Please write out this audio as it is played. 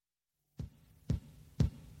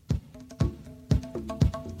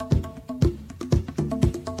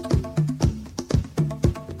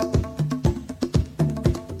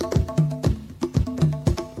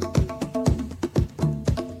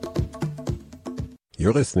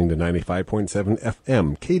You're listening to 95.7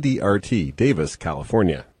 FM KDRT, Davis,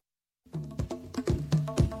 California.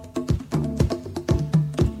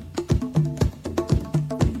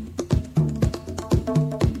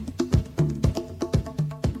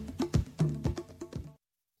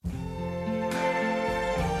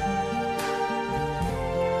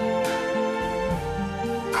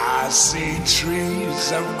 I see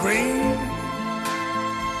trees of green,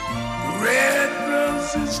 red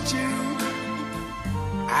roses too.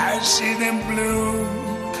 I see them bloom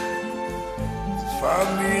for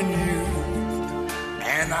me and you,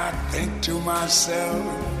 and I think to myself,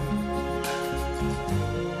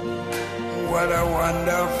 what a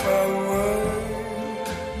wonderful world.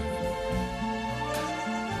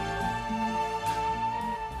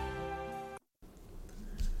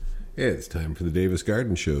 It's time for the Davis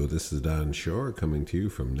Garden Show. This is Don Shore coming to you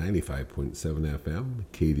from 95.7 FM,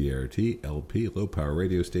 KDRT, LP, low power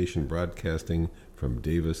radio station broadcasting from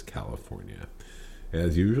Davis, California.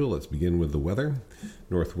 As usual, let's begin with the weather.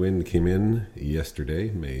 North wind came in yesterday,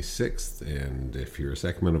 May 6th, and if you're a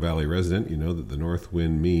Sacramento Valley resident, you know that the north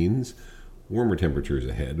wind means warmer temperatures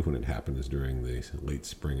ahead when it happens during the late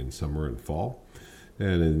spring and summer and fall.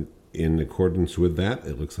 And in accordance with that,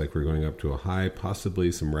 it looks like we're going up to a high,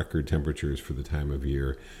 possibly some record temperatures for the time of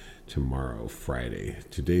year tomorrow, Friday.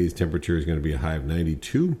 Today's temperature is going to be a high of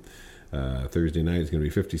 92. Thursday night is going to be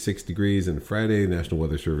 56 degrees, and Friday, National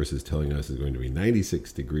Weather Service is telling us is going to be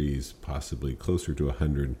 96 degrees, possibly closer to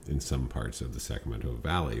 100 in some parts of the Sacramento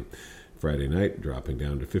Valley. Friday night dropping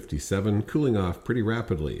down to 57, cooling off pretty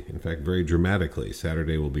rapidly, in fact very dramatically.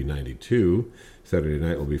 Saturday will be 92, Saturday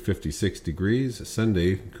night will be 56 degrees,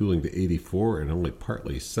 Sunday cooling to 84 and only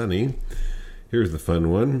partly sunny. Here's the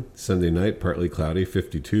fun one, Sunday night partly cloudy,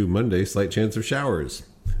 52, Monday slight chance of showers,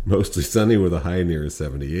 mostly sunny with a high near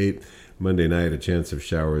 78. Monday night, a chance of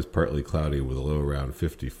showers, partly cloudy with a low around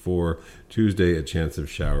 54. Tuesday, a chance of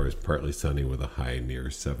showers, partly sunny with a high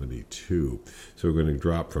near 72. So we're going to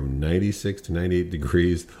drop from 96 to 98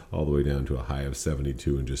 degrees all the way down to a high of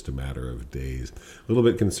 72 in just a matter of days. A little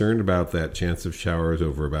bit concerned about that chance of showers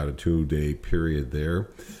over about a 2-day period there,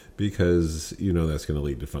 because, you know, that's going to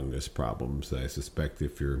lead to fungus problems. I suspect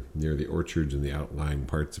if you're near the orchards in the outlying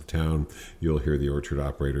parts of town, you'll hear the orchard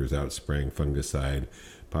operators out spraying fungicide,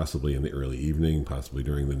 possibly in the early evening, possibly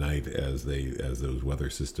during the night as those weather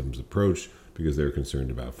systems approach, because they're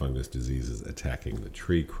concerned about fungus diseases attacking the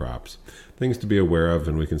tree crops. Things to be aware of,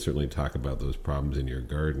 and we can certainly talk about those problems in your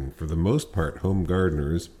garden. For the most part, home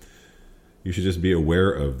gardeners, you should just be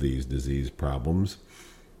aware of these disease problems.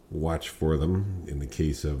 Watch for them. In the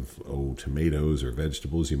case of tomatoes or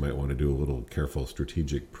vegetables, you might want to do a little careful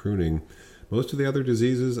strategic pruning. Most of the other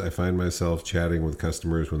diseases, I find myself chatting with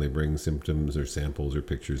customers when they bring symptoms or samples or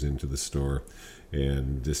pictures into the store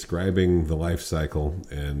and describing the life cycle,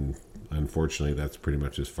 and unfortunately that's pretty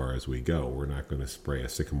much as far as we go. We're not going to spray a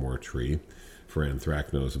sycamore tree for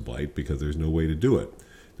anthracnose blight because there's no way to do it.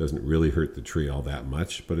 It doesn't really hurt the tree all that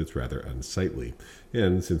much, but it's rather unsightly.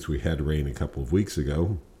 And since we had rain a couple of weeks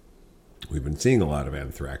ago, we've been seeing a lot of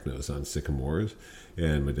anthracnose on sycamores,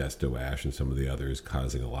 and Modesto ash and some of the others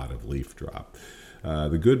causing a lot of leaf drop.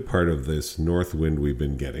 The good part of this north wind we've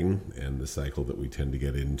been getting, and the cycle that we tend to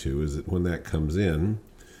get into, is that when that comes in,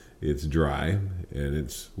 it's dry and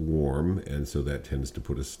it's warm, and so that tends to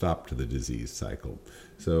put a stop to the disease cycle.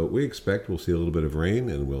 So we expect we'll see a little bit of rain,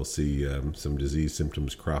 and we'll see some disease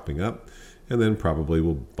symptoms cropping up, and then probably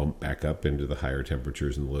we'll bump back up into the higher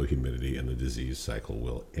temperatures and low humidity, and the disease cycle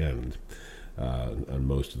will end on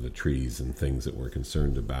most of the trees and things that we're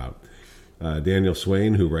concerned about. Daniel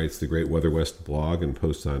Swain, who writes the Great Weather West blog and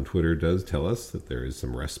posts on Twitter, does tell us that there is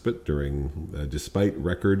some respite despite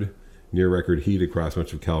near record heat across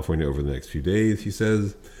much of California over the next few days. He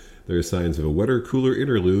says there are signs of a wetter, cooler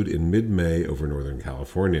interlude in mid-May over Northern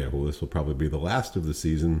California. Well, this will probably be the last of the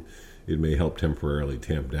season. It may help temporarily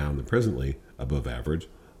tamp down the presently above average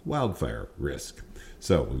wildfire risk.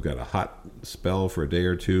 So we've got a hot spell for a day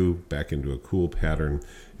or two, back into a cool pattern,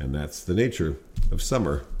 and that's the nature of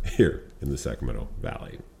summer here in the Sacramento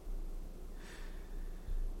Valley.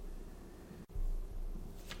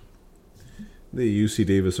 The UC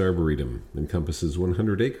Davis Arboretum encompasses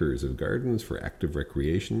 100 acres of gardens for active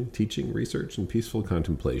recreation, teaching, research, and peaceful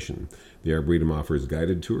contemplation. The Arboretum offers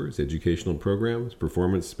guided tours, educational programs,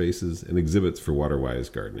 performance spaces, and exhibits for water-wise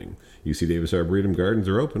gardening. UC Davis Arboretum gardens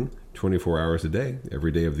are open 24 hours a day,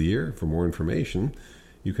 every day of the year. For more information,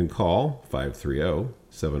 you can call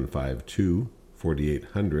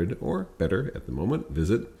 530-752-4800, or better, at the moment,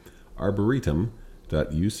 visit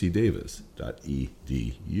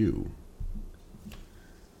arboretum.ucdavis.edu.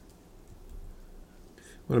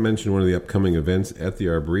 I want to mention one of the upcoming events at the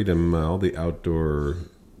Arboretum. All the outdoor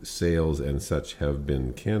sales and such have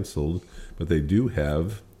been canceled, but they do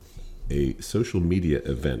have a social media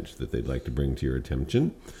event that they'd like to bring to your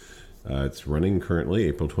attention. It's running currently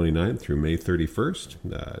April 29th through May 31st.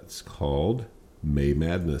 It's called May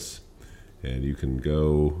Madness, and you can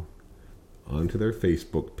go onto their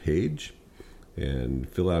Facebook page and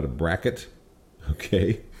fill out a bracket.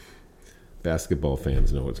 Okay. Basketball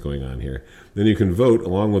fans know what's going on here. Then you can vote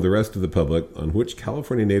along with the rest of the public on which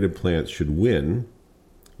California native plants should win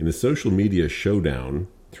in a social media showdown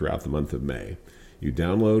throughout the month of May. You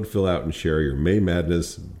download, fill out, and share your May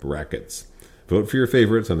Madness brackets. Vote for your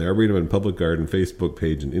favorites on the Arboretum and Public Garden Facebook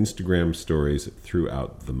page and Instagram stories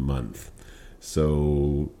throughout the month.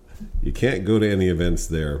 So you can't go to any events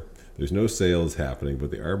there. There's no sales happening, but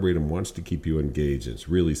the Arboretum wants to keep you engaged. It's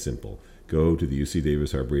really simple. Go to the UC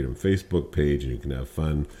Davis Arboretum Facebook page and you can have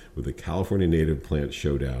fun with the California Native Plant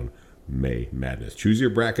Showdown May Madness. Choose your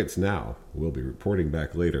brackets now. We'll be reporting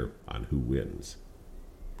back later on who wins.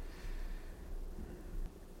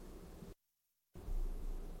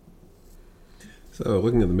 So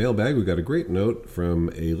looking at the mailbag, we got a great note from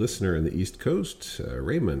a listener in the East Coast.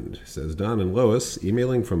 Raymond says, Don and Lois,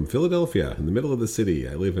 emailing from Philadelphia in the middle of the city.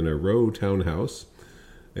 I live in a row townhouse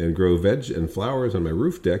and grow veg and flowers on my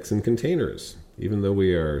roof decks in containers. Even though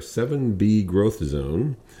we are 7B growth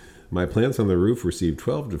zone, my plants on the roof receive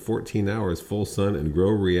 12 to 14 hours full sun and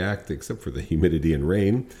grow react, except for the humidity and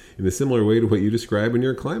rain, in a similar way to what you describe in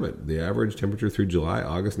your climate. The average temperature through July,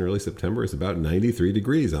 August, and early September is about 93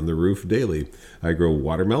 degrees on the roof daily. I grow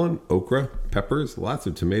watermelon, okra, peppers, lots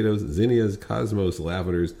of tomatoes, zinnias, cosmos,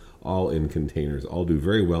 lavenders, all in containers. All do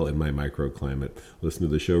very well in my microclimate. Listen to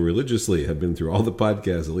the show religiously. Have been through all the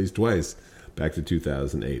podcasts at least twice. Back to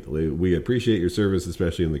 2008. We appreciate your service,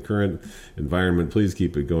 especially in the current environment. Please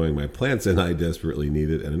keep it going. My plants and I desperately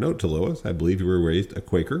need it. And a note to Lois, I believe you were raised a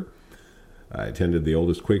Quaker. I attended the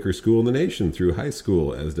oldest Quaker school in the nation through high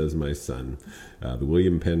school, as does my son, the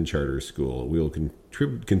William Penn Charter School. We will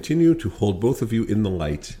continue to hold both of you in the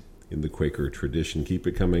light in the Quaker tradition. Keep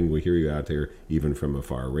it coming. We hear you out there, even from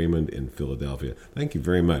afar. Raymond in Philadelphia. Thank you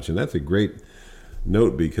very much. And that's a great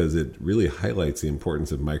note because it really highlights the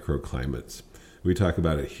importance of microclimates. We talk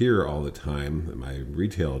about it here all the time at my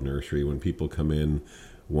retail nursery when people come in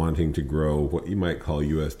wanting to grow what you might call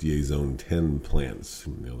USDA Zone 10 plants.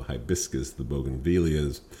 The hibiscus, the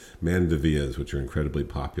bougainvilleas, mandevillas, which are incredibly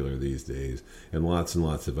popular these days, and lots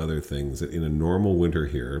of other things that in a normal winter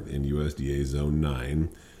here in USDA Zone 9,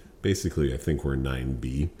 basically I think we're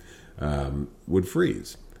 9B, would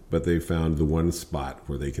freeze. But they found the one spot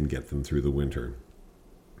where they can get them through the winter.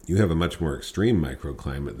 You have a much more extreme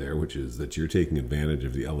microclimate there, which is that you're taking advantage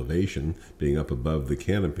of the elevation, being up above the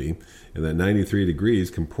canopy, and that 93 degrees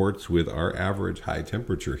comports with our average high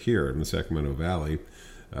temperature here in the Sacramento Valley.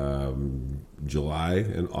 July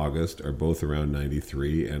and August are both around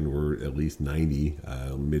 93, and we're at least 90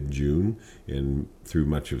 mid-June, and through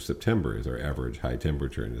much of September is our average high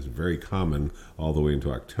temperature, and it's very common all the way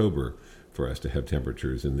into October for us to have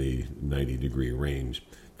temperatures in the 90-degree range.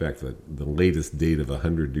 In fact, the latest date of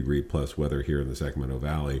 100-degree plus weather here in the Sacramento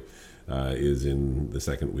Valley is in the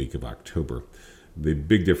second week of October. The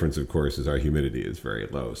big difference, of course, is our humidity is very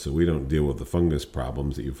low, so we don't deal with the fungus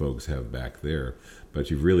problems that you folks have back there. But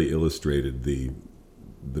you've really illustrated the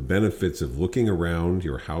benefits of looking around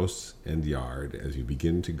your house and yard as you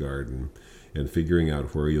begin to garden and figuring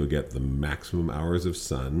out where you'll get the maximum hours of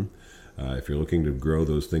sun. If you're looking to grow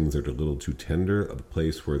those things that are a little too tender, a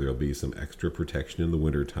place where there'll be some extra protection in the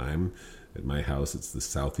wintertime. At my house, it's the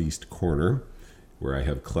southeast corner, where I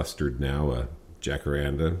have clustered now a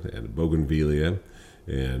jacaranda and a bougainvillea,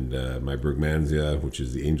 and my brugmansia, which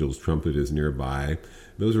is the angel's trumpet, is nearby.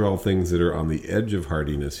 Those are all things that are on the edge of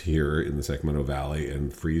hardiness here in the Sacramento Valley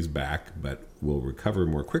and freeze back, but will recover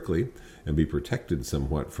more quickly and be protected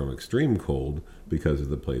somewhat from extreme cold because of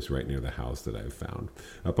the place right near the house that I've found.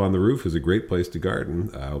 Up on the roof is a great place to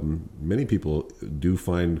garden. Many people do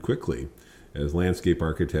find quickly, as landscape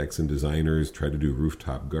architects and designers try to do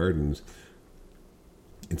rooftop gardens,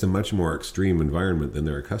 it's a much more extreme environment than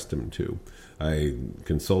they're accustomed to. I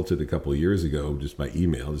consulted a couple of years ago, just by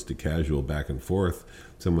email, just a casual back and forth,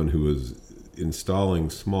 someone who was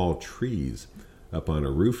installing small trees up on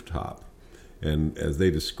a rooftop. And as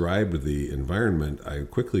they described the environment, I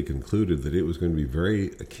quickly concluded that it was going to be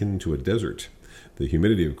very akin to a desert. The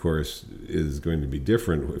humidity, of course, is going to be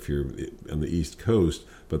different if you're on the East Coast,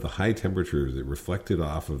 but the high temperatures that reflected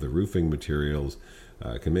off of the roofing materials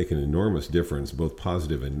can make an enormous difference, both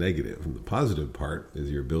positive and negative. And the positive part is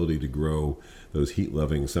your ability to grow those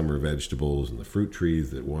heat-loving summer vegetables and the fruit trees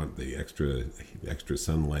that want the extra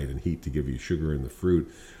sunlight and heat to give you sugar in the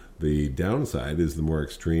fruit. The downside is the more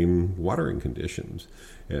extreme watering conditions.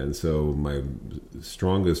 And so my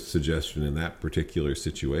strongest suggestion in that particular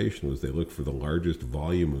situation was they look for the largest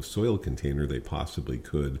volume of soil container they possibly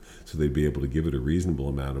could, so they'd be able to give it a reasonable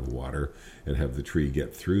amount of water and have the tree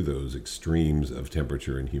get through those extremes of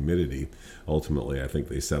temperature and humidity. Ultimately, I think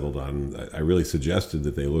they settled on, I really suggested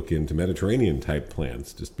that they look into Mediterranean type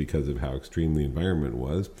plants just because of how extreme the environment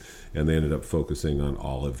was. And they ended up focusing on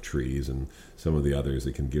olive trees and some of the others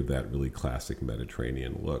that can give that really classic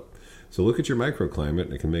Mediterranean look. So look at your microclimate,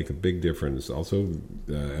 and it can make a big difference. Also,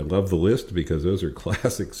 I love the list because those are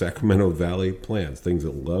classic Sacramento Valley plants, things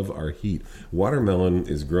that love our heat. Watermelon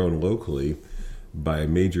is grown locally by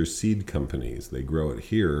major seed companies. They grow it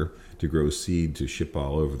here to grow seed to ship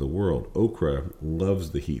all over the world. Okra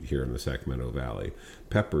loves the heat here in the Sacramento Valley.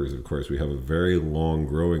 Peppers, of course, we have a very long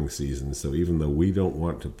growing season, so even though we don't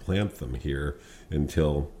want to plant them here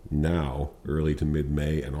until now, early to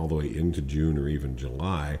mid-May and all the way into June or even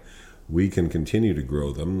July, we can continue to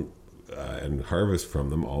grow them and harvest from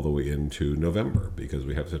them all the way into November because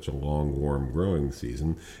we have such a long, warm growing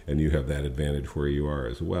season, and you have that advantage where you are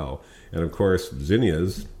as well. And of course,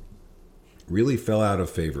 zinnias really fell out of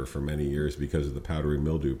favor for many years because of the powdery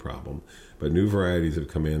mildew problem. But new varieties have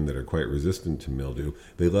come in that are quite resistant to mildew.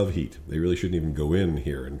 They love heat. They really shouldn't even go in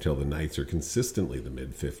here until the nights are consistently the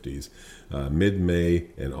mid-50s. Mid-May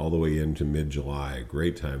and all the way into mid-July,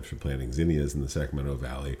 great times for planting zinnias in the Sacramento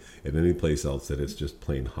Valley and any place else that it's just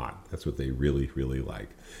plain hot. That's what they really, really like.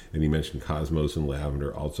 And you mentioned cosmos and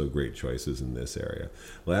lavender, also great choices in this area.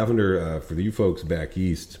 Lavender, for you folks back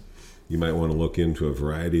east, you might want to look into a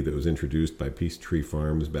variety that was introduced by Peachtree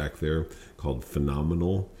Farms back there called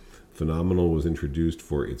Phenomenal. Phenomenal was introduced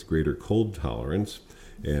for its greater cold tolerance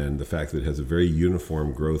and the fact that it has a very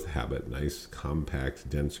uniform growth habit, nice, compact,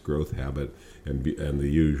 dense growth habit, and the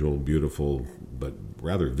usual beautiful but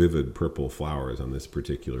rather vivid purple flowers on this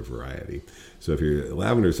particular variety. So if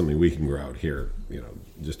lavender is something we can grow out here,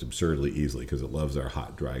 just absurdly easily because it loves our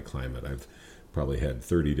hot, dry climate. I've probably had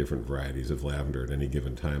 30 different varieties of lavender at any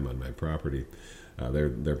given time on my property.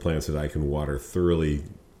 They're plants that I can water thoroughly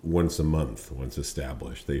once a month, once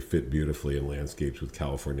established. They fit beautifully in landscapes with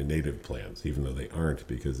California native plants, even though they aren't,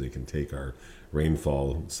 because they can take our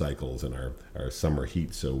rainfall cycles and our summer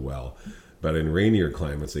heat so well. But in rainier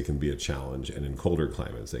climates, they can be a challenge, and in colder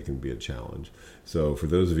climates, they can be a challenge. So for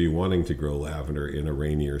those of you wanting to grow lavender in a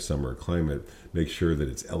rainier summer climate, make sure that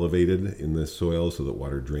it's elevated in the soil so that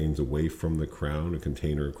water drains away from the crown. A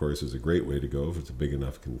container, of course, is a great way to go if it's a big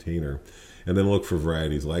enough container. And then look for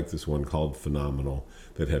varieties like this one called Phenomenal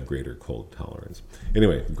that have greater cold tolerance.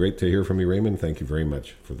 Anyway, great to hear from you, Raymond. Thank you very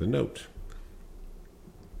much for the note.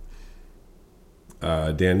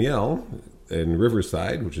 Danielle in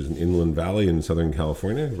Riverside, which is an inland valley in Southern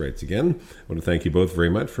California, writes again. I want to thank you both very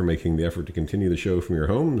much for making the effort to continue the show from your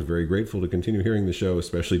homes. Very grateful to continue hearing the show,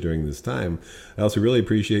 especially during this time. I also really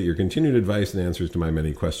appreciate your continued advice and answers to my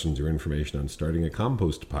many questions or information on starting a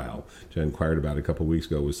compost pile, which I inquired about a couple weeks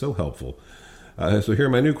ago. It was so helpful. So here are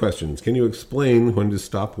my new questions. Can you explain when to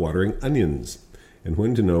stop watering onions and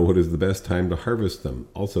when to know what is the best time to harvest them?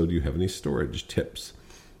 Also, do you have any storage tips?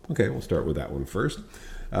 Okay, we'll start with that one first.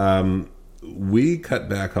 We cut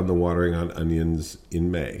back on the watering on onions in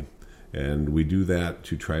May, and we do that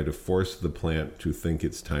to try to force the plant to think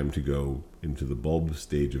it's time to go into the bulb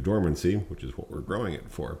stage of dormancy, which is what we're growing it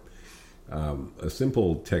for. A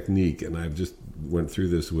simple technique, and I've just went through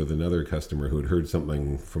this with another customer who had heard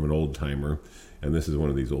something from an old timer, and this is one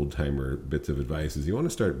of these old timer bits of advice, is you want to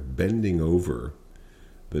start bending over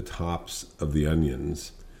the tops of the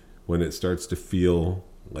onions when it starts to feel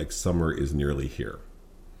like summer is nearly here.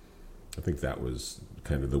 I think that was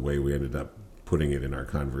kind of the way we ended up putting it in our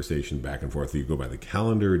conversation back and forth. Do you go by the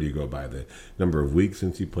calendar? Do you go by the number of weeks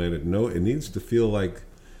since you planted? No, it needs to feel like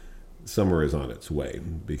summer is on its way,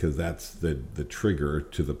 because that's the trigger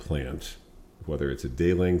to the plant, whether it's a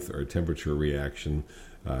day length or a temperature reaction.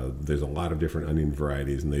 There's a lot of different onion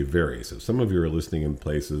varieties, and they vary. So some of you are listening in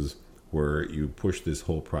places where you push this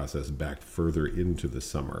whole process back further into the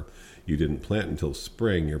summer. You didn't plant until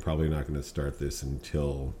spring. You're probably not going to start this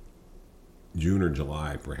until June or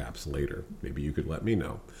July, perhaps later. Maybe you could let me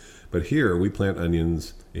know. But here, we plant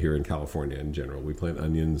onions, here in California in general, we plant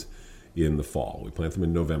onions in the fall. We plant them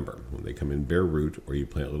in November when they come in bare root, or you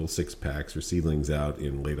plant little 6-packs or seedlings out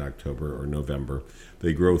in late October or November.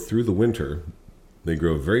 They grow through the winter. They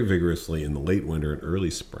grow very vigorously in the late winter and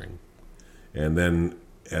early spring. And then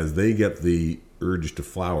as they get the urge to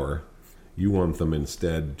flower, you want them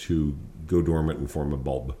instead to go dormant and form a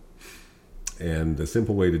bulb. And the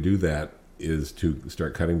simple way to do that is to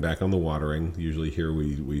start cutting back on the watering. Usually here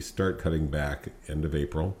we start cutting back end of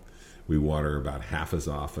April. We water about half as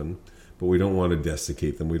often, but we don't want to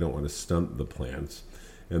desiccate them. We don't want to stunt the plants.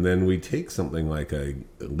 And then we take something like a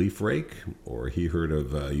leaf rake, or he heard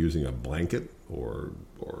of using a blanket or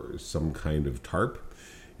some kind of tarp,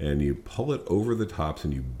 and you pull it over the tops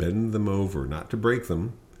and you bend them over, not to break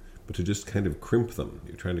them, but to just kind of crimp them.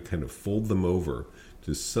 You're trying to kind of fold them over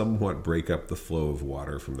to somewhat break up the flow of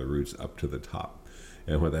water from the roots up to the top.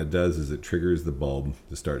 And what that does is it triggers the bulb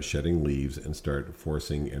to start shedding leaves and start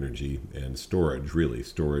forcing energy and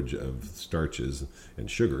storage of starches and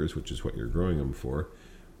sugars, which is what you're growing them for,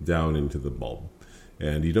 down into the bulb.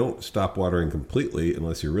 And you don't stop watering completely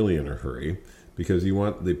unless you're really in a hurry, because you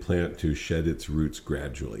want the plant to shed its roots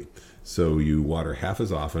gradually. So you water half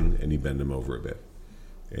as often and you bend them over a bit.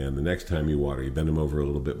 And the next time you water, you bend them over a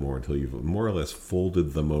little bit more until you've more or less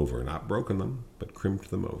folded them over, not broken them, but crimped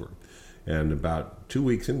them over. And about 2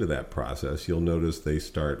 weeks into that process, you'll notice they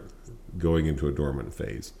start going into a dormant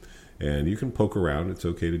phase. And you can poke around. It's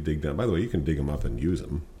okay to dig down. By the way, you can dig them up and use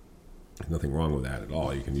them. Nothing wrong with that at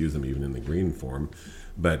all. You can use them even in the green form.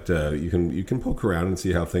 But you can poke around and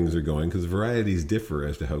see how things are going, because varieties differ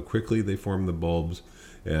as to how quickly they form the bulbs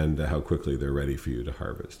and how quickly they're ready for you to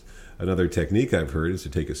harvest. Another technique I've heard is to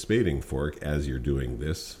take a spading fork as you're doing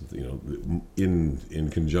this, in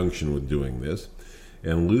conjunction with doing this,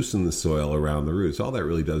 and loosen the soil around the roots. All that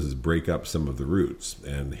really does is break up some of the roots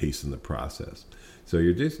and hasten the process. So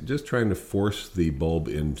you're just trying to force the bulb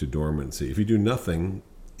into dormancy. If you do nothing,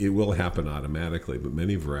 it will happen automatically, but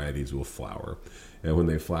many varieties will flower. And when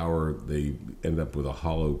they flower, they end up with a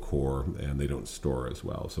hollow core and they don't store as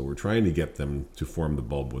well. So we're trying to get them to form the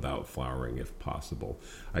bulb without flowering if possible.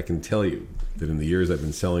 I can tell you that in the years I've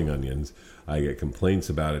been selling onions, I get complaints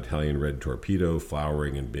about Italian red torpedo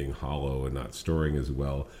flowering and being hollow and not storing as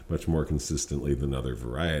well, much more consistently than other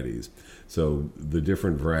varieties. So the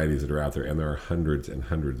different varieties that are out there, and there are hundreds and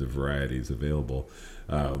hundreds of varieties available,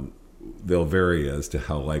 they'll vary as to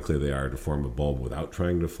how likely they are to form a bulb without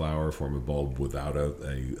trying to flower, form a bulb without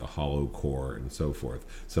a hollow core, and so forth.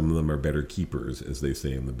 Some of them are better keepers, as they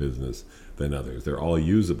say in the business, than others. They're all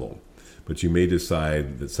usable, but you may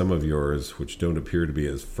decide that some of yours, which don't appear to be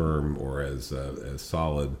as firm or as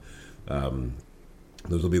solid,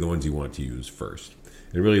 those will be the ones you want to use first.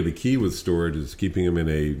 And really the key with storage is keeping them in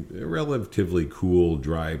a relatively cool,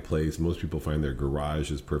 dry place. Most people find their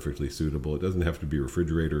garage is perfectly suitable. It doesn't have to be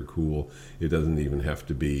refrigerator cool. It doesn't even have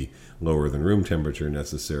to be lower than room temperature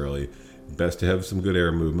necessarily. Best to have some good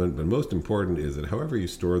air movement, but most important is that however you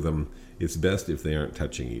store them, it's best if they aren't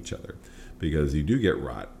touching each other, because you do get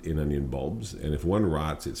rot in onion bulbs, and if one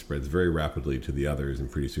rots, it spreads very rapidly to the others,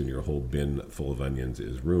 and pretty soon your whole bin full of onions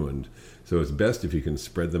is ruined. So it's best if you can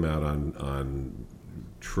spread them out on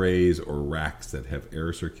trays or racks that have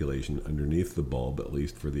air circulation underneath the bulb, at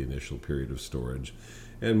least for the initial period of storage.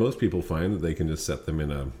 And most people find that they can just set them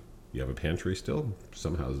in you have a pantry still?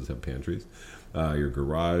 Some houses have pantries. Your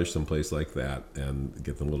garage, someplace like that, and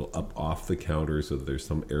get them a little up off the counter so that there's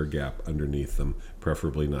some air gap underneath them,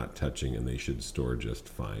 preferably not touching, and they should store just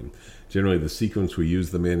fine. Generally, the sequence we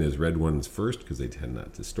use them in is red ones first, because they tend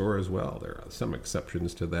not to store as well. There are some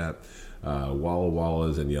exceptions to that. Walla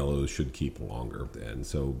Wallas and yellows should keep longer, and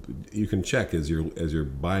so you can check as you're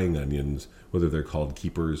buying onions whether they're called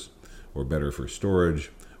keepers or better for storage,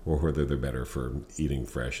 or whether they're better for eating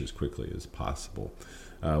fresh as quickly as possible.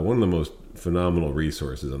 One of the most phenomenal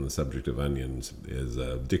resources on the subject of onions is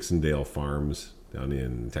Dixondale Farms down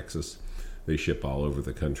in Texas. They ship all over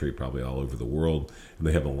the country, probably all over the world, and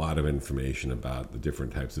they have a lot of information about the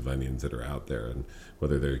different types of onions that are out there, and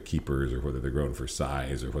whether they're keepers or whether they're grown for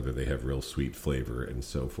size or whether they have real sweet flavor and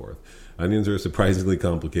so forth. Onions are a surprisingly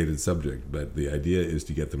complicated subject, but the idea is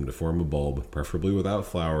to get them to form a bulb, preferably without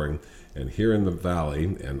flowering, and here in the valley,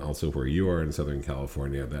 and also where you are in Southern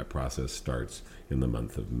California, that process starts in the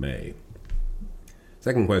month of May.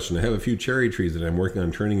 Second question, I have a few cherry trees that I'm working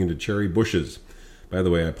on turning into cherry bushes. By the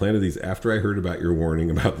way, I planted these after I heard about your warning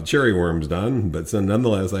about the cherry worms, Don, but so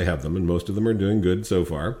nonetheless I have them, and most of them are doing good so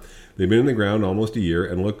far. They've been in the ground almost a year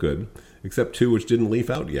and look good, except two which didn't leaf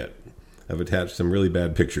out yet. have attached some really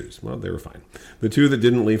bad pictures. Well, they were fine. The two that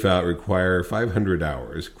didn't leaf out require 500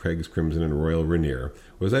 hours, Craig's Crimson and Royal Rainier.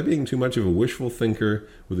 Was I being too much of a wishful thinker?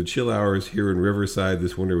 With the chill hours here in Riverside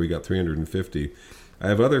this winter, we got 350. I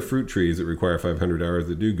have other fruit trees that require 500 hours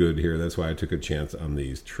that do good here. That's why I took a chance on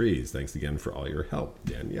these trees. Thanks again for all your help,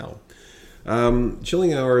 Danielle.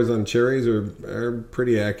 Chilling hours on cherries are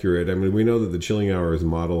pretty accurate. I mean, we know that the chilling hours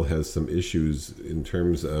model has some issues in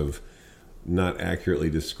terms of not accurately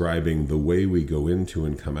describing the way we go into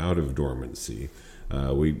and come out of dormancy.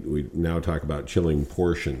 We now talk about chilling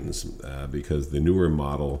portions because the newer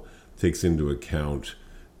model takes into account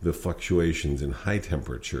the fluctuations in high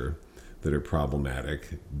temperature that are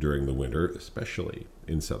problematic during the winter, especially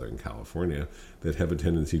in Southern California, that have a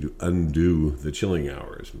tendency to undo the chilling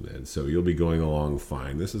hours. And so you'll be going along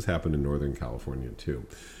fine. This has happened in Northern California too.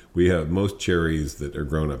 We have most cherries that are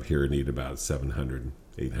grown up here need about 700,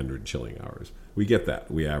 800 chilling hours. We get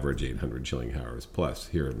that. We average 800 chilling hours plus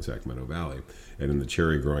here in the Sacramento Valley and in the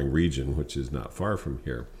cherry growing region, which is not far from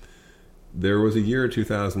here. There was a year,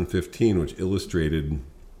 2015, which illustrated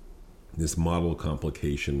this model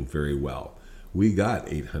complication very well. We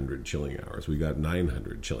got 800 chilling hours. We got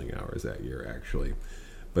 900 chilling hours that year, actually.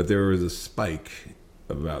 But there was a spike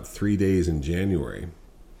of about 3 days in January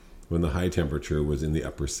when the high temperature was in the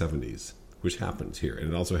upper 70s, which happens here.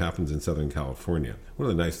 And it also happens in Southern California. One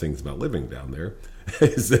of the nice things about living down there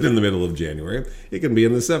is that in the middle of January, it can be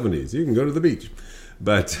in the 70s. You can go to the beach.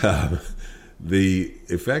 But the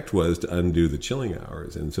effect was to undo the chilling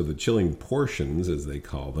hours. And so the chilling portions, as they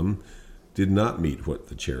call them, did not meet what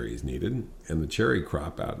the cherries needed. And the cherry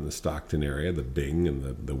crop out in the Stockton area, the Bing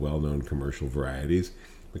and the well-known commercial varieties,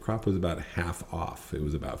 the crop was about half off. It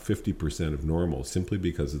was about 50% of normal simply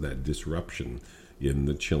because of that disruption in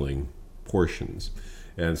the chilling portions.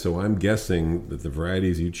 And so I'm guessing that the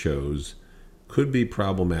varieties you chose could be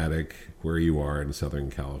problematic where you are in Southern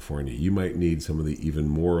California. You might need some of the even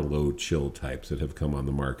more low chill types that have come on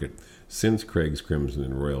the market since Craig's Crimson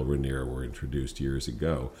and Royal Rainier were introduced years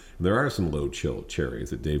ago. And there are some low chill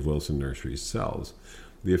cherries that Dave Wilson Nurseries sells.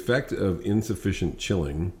 The effect of insufficient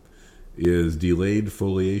chilling is delayed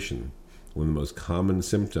foliation. One of the most common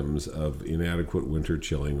symptoms of inadequate winter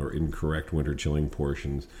chilling or incorrect winter chilling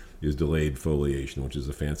portions is delayed foliation, which is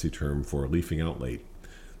a fancy term for leafing out late.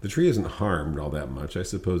 The tree isn't harmed all that much. I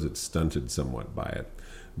suppose it's stunted somewhat by it.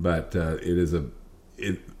 But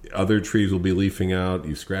other trees will be leafing out.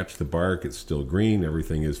 You scratch the bark, it's still green,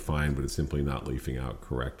 everything is fine, but it's simply not leafing out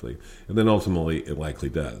correctly. And then ultimately, it likely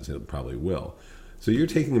does. It probably will. So you're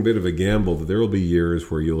taking a bit of a gamble that there will be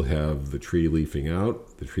years where you'll have the tree leafing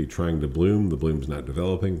out, the tree trying to bloom, the bloom's not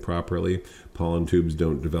developing properly, pollen tubes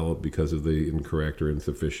don't develop because of the incorrect or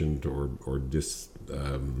insufficient or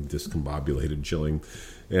discombobulated chilling,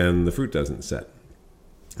 and the fruit doesn't set.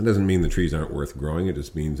 It doesn't mean the trees aren't worth growing. It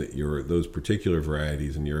just means that those particular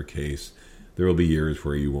varieties, in your case, there will be years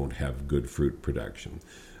where you won't have good fruit production.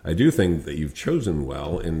 I do think that you've chosen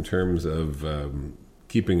well in terms of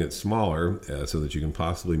keeping it smaller so that you can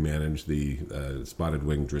possibly manage the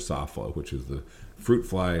spotted-winged Drosophila, which is the fruit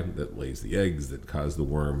fly that lays the eggs that cause the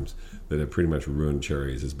worms that have pretty much ruined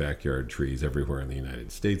cherries as backyard trees everywhere in the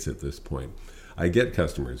United States at this point. I get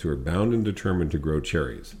customers who are bound and determined to grow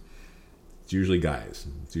cherries. It's usually guys.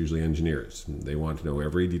 It's usually engineers. They want to know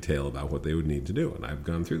every detail about what they would need to do, and I've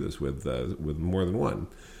gone through this with more than one.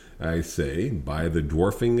 I say, buy the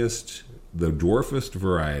dwarfest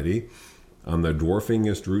variety on the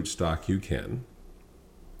dwarfingest rootstock you can.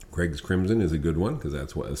 Craig's Crimson is a good one because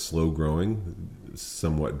that's a slow-growing,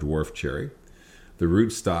 somewhat dwarf cherry. The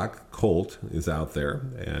rootstock Colt is out there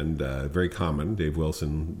and very common. Dave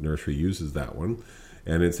Wilson Nursery uses that one,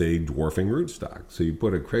 and it's a dwarfing rootstock. So you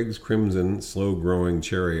put a Craig's Crimson slow-growing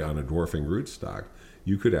cherry on a dwarfing rootstock,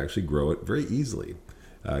 you could actually grow it very easily,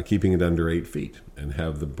 keeping it under 8 feet, and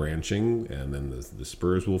have the branching, and then the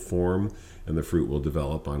spurs will form, and the fruit will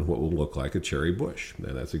develop on what will look like a cherry bush.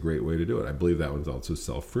 And that's a great way to do it. I believe that one's also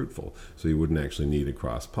self-fruitful, so you wouldn't actually need a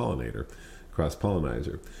cross-pollinizer.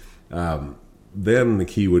 Then the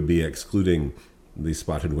key would be excluding the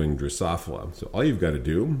spotted-winged Drosophila. So all you've got to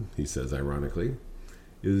do, he says ironically,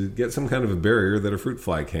 is get some kind of a barrier that a fruit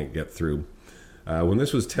fly can't get through. When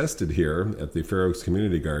this was tested here at the Fair Oaks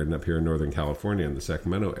Community Garden up here in Northern California in the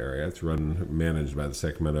Sacramento area, it's managed by the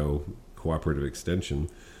Sacramento Cooperative Extension,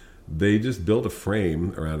 they just built a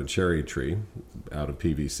frame around a cherry tree out of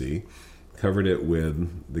PVC, covered it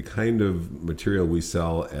with the kind of material we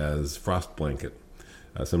sell as frost blanket,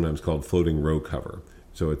 sometimes called floating row cover.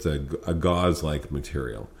 So it's a gauze-like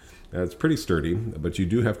material. It's pretty sturdy, but you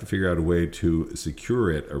do have to figure out a way to secure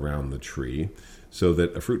it around the tree so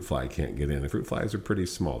that a fruit fly can't get in. The fruit flies are pretty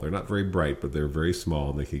small. They're not very bright, but they're very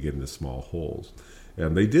small, and they can get into small holes.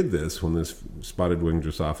 And they did this when this spotted-winged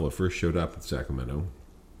Drosophila first showed up at Sacramento.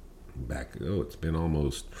 It's been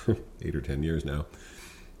almost 8 or 10 years now.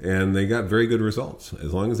 And they got very good results.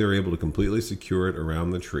 As long as they were able to completely secure it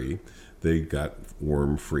around the tree, they got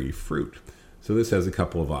worm-free fruit. So this has a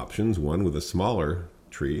couple of options. One, with a smaller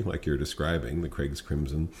tree, like you're describing, the Craig's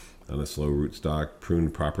Crimson, on a slow rootstock,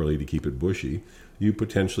 pruned properly to keep it bushy, you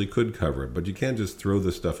potentially could cover it. But you can't just throw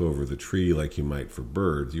the stuff over the tree like you might for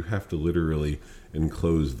birds. You have to literally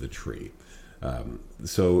enclose the tree.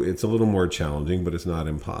 So it's a little more challenging, but it's not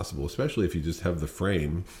impossible, especially if you just have the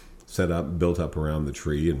frame set up, built up around the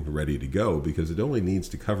tree and ready to go, because it only needs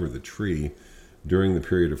to cover the tree during the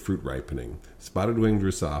period of fruit ripening. Spotted-winged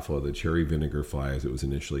Drosophila, the cherry vinegar fly as it was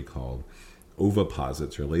initially called,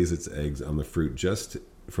 oviposits or lays its eggs on the fruit just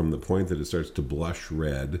from the point that it starts to blush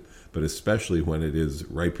red, but especially when it is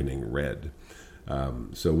ripening red.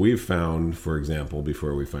 So we've found, for example,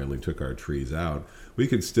 before we finally took our trees out, we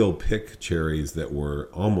could still pick cherries that were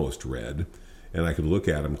almost red, and I could look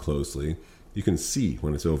at them closely. You can see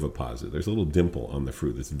when it's oviposited. There's a little dimple on the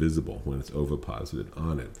fruit that's visible when it's oviposited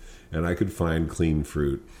on it. And I could find clean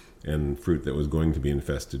fruit and fruit that was going to be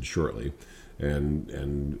infested shortly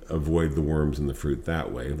and avoid the worms in the fruit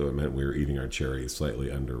that way, though it meant we were eating our cherries slightly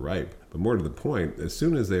underripe. But more to the point, as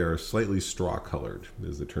soon as they are slightly straw-colored,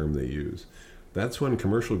 is the term they use, that's when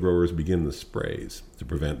commercial growers begin the sprays to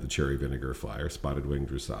prevent the cherry vinegar fly or spotted-winged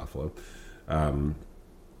Drosophila.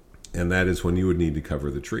 And that is when you would need to cover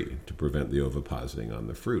the tree to prevent the ovipositing on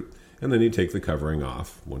the fruit. And then you take the covering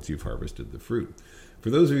off once you've harvested the fruit. For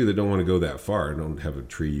those of you that don't want to go that far, don't have a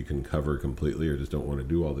tree you can cover completely, or just don't want to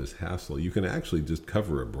do all this hassle, you can actually just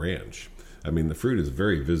cover a branch. I mean, the fruit is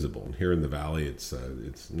very visible. Here in the valley,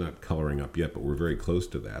 it's not coloring up yet, but we're very close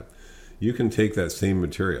to that. You can take that same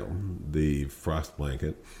material, the frost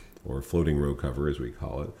blanket, or floating row cover as we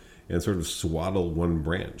call it, and sort of swaddle one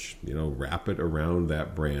branch, wrap it around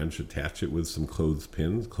that branch, attach it with some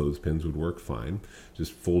clothespins. Clothespins would work fine.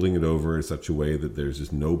 Just folding it over in such a way that there's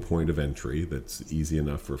just no point of entry that's easy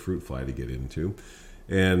enough for a fruit fly to get into.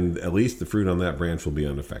 And at least the fruit on that branch will be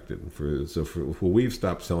unaffected. We've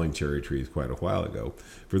stopped selling cherry trees quite a while ago.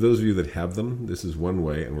 For those of you that have them, this is one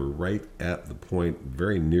way, and we're right at the point,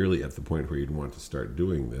 very nearly at the point where you'd want to start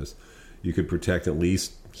doing this. You could protect at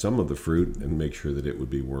least some of the fruit and make sure that it would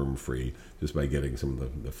be worm-free just by getting some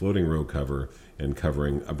of the floating row cover and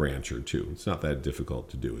covering a branch or two. It's not that difficult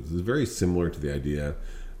to do. It's very similar to the idea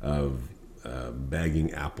of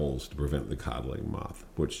bagging apples to prevent the codling moth,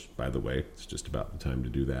 which, by the way, it's just about the time to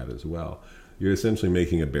do that as well. You're essentially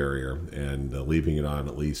making a barrier and leaving it on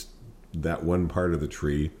at least that one part of the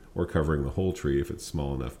tree, or covering the whole tree if it's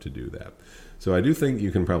small enough to do that. So I do think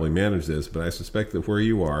you can probably manage this, but I suspect that where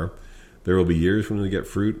you are, there will be years when you get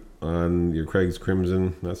fruit on your Craig's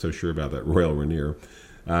Crimson. Not so sure about that Royal Rainier.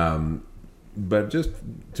 But just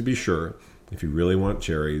to be sure, if you really want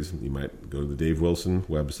cherries, you might go to the Dave Wilson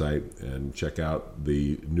website and check out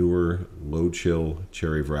the newer low-chill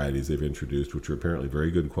cherry varieties they've introduced, which are apparently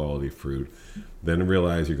very good quality fruit. Then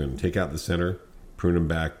realize you're going to take out the center, prune them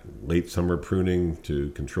back, late summer pruning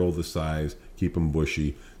to control the size, keep them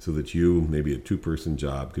bushy, so that you, maybe a two-person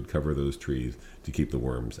job, could cover those trees to keep the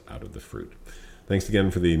worms out of the fruit. Thanks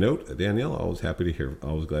again for the note, Danielle. Always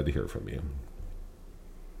glad to hear from you.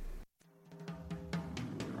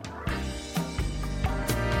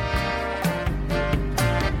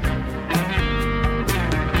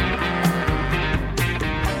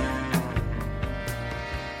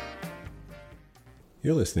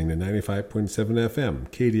 You're listening to 95.7 FM,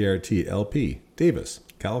 KDRT LP, Davis,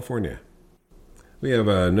 California. We have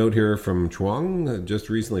a note here from Chuang. Just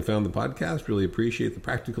recently found the podcast. Really appreciate the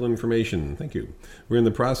practical information. Thank you. We're in the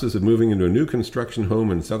process of moving into a new construction home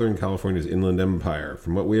in Southern California's Inland Empire.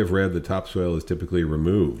 From what we have read, the topsoil is typically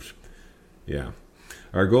removed. Yeah.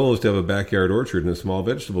 Our goal is to have a backyard orchard and a small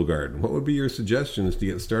vegetable garden. What would be your suggestions to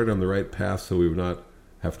get started on the right path so we would not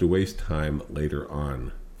have to waste time later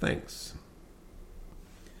on? Thanks.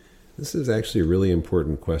 This is actually a really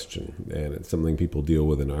important question, and it's something people deal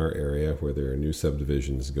with in our area where there are new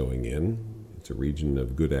subdivisions going in. It's a region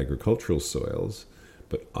of good agricultural soils,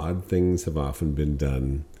 but odd things have often been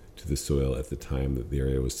done to the soil at the time that the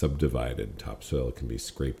area was subdivided. Topsoil can be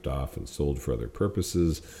scraped off and sold for other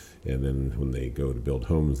purposes, and then when they go to build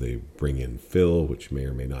homes, they bring in fill, which may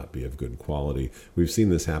or may not be of good quality. We've seen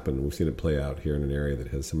this happen. We've seen it play out here in an area that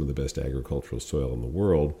has some of the best agricultural soil in the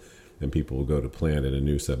world, and people will go to plant in a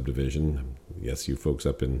new subdivision. Yes, you folks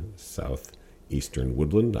up in eastern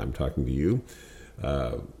woodland. I'm talking to you.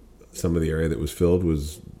 Some of the area that was filled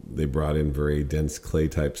was they brought in very dense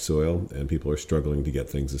clay-type soil, and people are struggling to get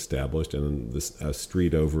things established. And this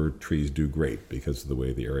street over, trees do great because of the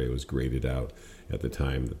way the area was graded out at the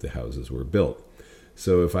time that the houses were built.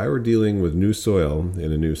 So if I were dealing with new soil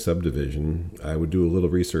in a new subdivision, I would do a little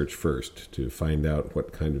research first to find out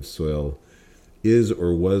what kind of soil is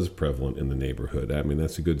or was prevalent in the neighborhood. I mean,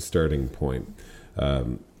 that's a good starting point.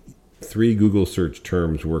 3 Google search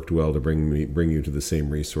terms worked well to bring you to the same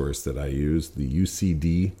resource that I use, the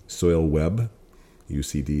UCD Soil Web,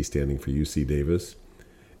 UCD standing for UC Davis,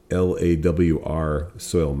 LAWR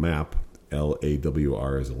Soil Map.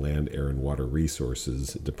 LAWR is a Land, Air, and Water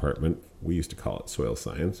Resources Department. We used to call it Soil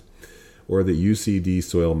Science. Or the UCD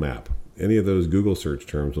Soil Map. Any of those Google search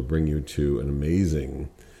terms will bring you to an amazing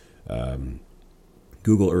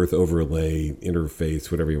Google Earth overlay interface,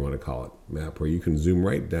 whatever you want to call it, map, where you can zoom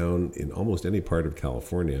right down in almost any part of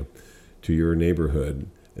California to your neighborhood,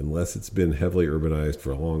 unless it's been heavily urbanized for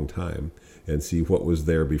a long time, and see what was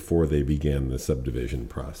there before they began the subdivision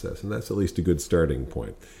process. And that's at least a good starting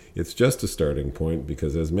point. It's just a starting point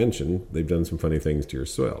because, as mentioned, they've done some funny things to your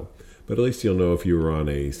soil. But at least you'll know if you were on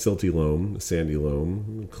a silty loam, sandy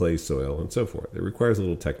loam, clay soil, and so forth. It requires a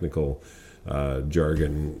little technical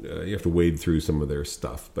jargon. You have to wade through some of their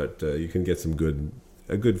stuff, but you can get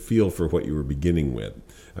a good feel for what you were beginning with.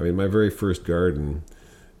 I mean, my very first garden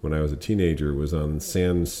when I was a teenager was on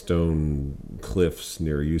sandstone cliffs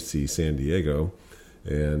near UC San Diego,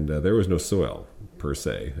 and there was no soil per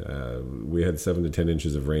se. We had 7 to 10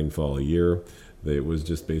 inches of rainfall a year. It was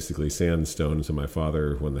just basically sandstone. So my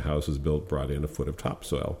father, when the house was built, brought in a foot of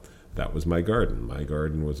topsoil. That was my garden. My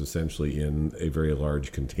garden was essentially in a very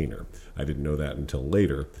large container. I didn't know that until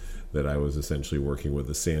later, that I was essentially working with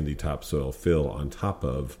a sandy topsoil fill on top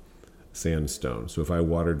of sandstone. So if I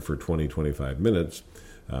watered for 20, 25 minutes,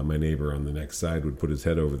 my neighbor on the next side would put his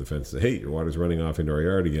head over the fence and say, "Hey, your water's running off into our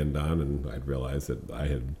yard again, Don." And I'd realize that I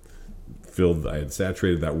had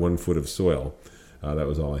saturated that 1 foot of soil. That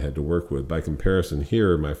was all I had to work with. By comparison,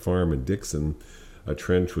 here, my farm in Dixon, a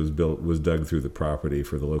trench was dug through the property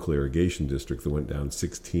for the local irrigation district that went down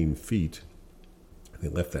 16 feet. They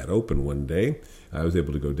left that open one day. I was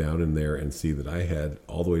able to go down in there and see that I had,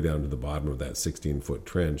 all the way down to the bottom of that 16-foot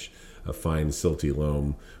trench, a fine silty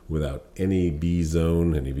loam without any B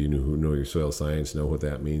zone. Any of you who know your soil science know what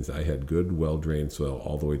that means. I had good, well-drained soil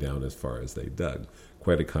all the way down as far as they dug.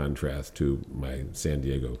 Quite a contrast to my San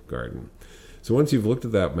Diego garden. So once you've looked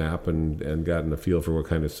at that map and gotten a feel for what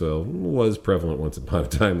kind of soil was prevalent once upon a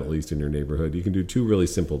time, at least in your neighborhood, you can do 2 really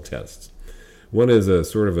simple tests. One is a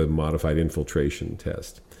sort of a modified infiltration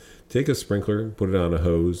test. Take a sprinkler, put it on a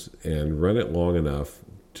hose, and run it long enough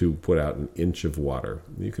to put out 1 inch of water.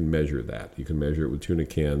 You can measure that. You can measure it with tuna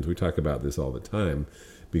cans. We talk about this all the time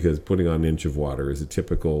because putting on 1 inch of water is a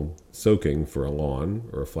typical soaking for a lawn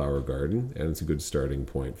or a flower garden, and it's a good starting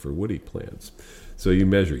point for woody plants. So you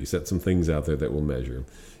measure. You set some things out there that will measure.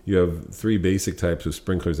 You have 3 basic types of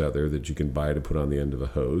sprinklers out there that you can buy to put on the end of a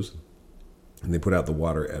hose, and they put out the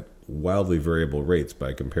water at wildly variable rates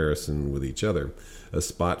by comparison with each other. A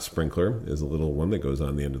spot sprinkler is a little one that goes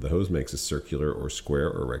on the end of the hose, makes a circular or square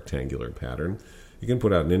or rectangular pattern. You can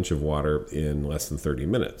put out 1 inch of water in less than 30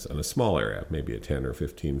 minutes on a small area, maybe a 10 or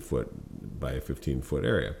 15 foot by a 15 foot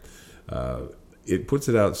area. It puts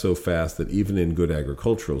it out so fast that even in good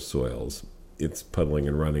agricultural soils, it's puddling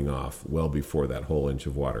and running off well before that whole 1 inch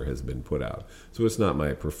of water has been put out. So it's not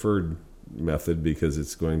my preferred method because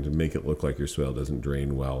it's going to make it look like your soil doesn't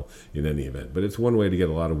drain well in any event. But it's one way to get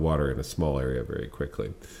a lot of water in a small area very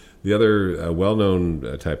quickly. The other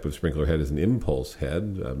well-known type of sprinkler head is an impulse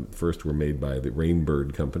head. First were made by the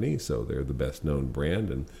Rainbird company, so they're the best-known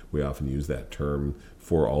brand, and we often use that term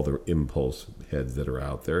for all the impulse heads that are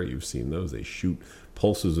out there. You've seen those. They shoot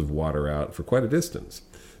pulses of water out for quite a distance.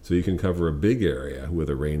 So you can cover a big area with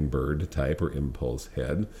a Rainbird type or impulse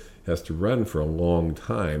head. It has to run for a long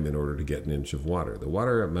time in order to get 1 inch of water. The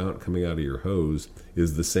water amount coming out of your hose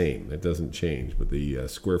is the same. It doesn't change, but the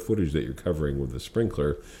square footage that you're covering with the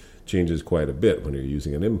sprinkler changes quite a bit when you're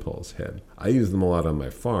using an impulse head. I use them a lot on my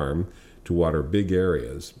farm to water big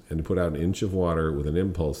areas, and to put out 1 inch of water with an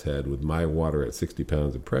impulse head with my water at 60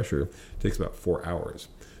 pounds of pressure takes about 4 hours.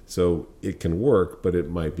 So it can work, but it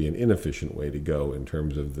might be an inefficient way to go in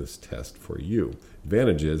terms of this test for you.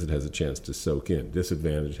 Advantage is it has a chance to soak in.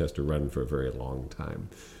 Disadvantage has to run for a very long time.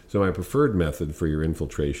 So my preferred method for your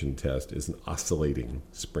infiltration test is an oscillating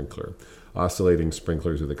sprinkler. Oscillating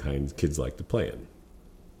sprinklers are the kinds kids like to play in.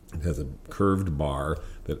 It has a curved bar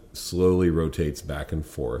that slowly rotates back and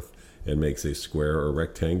forth, and makes a square or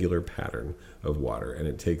rectangular pattern of water. And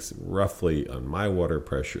it takes roughly, on my water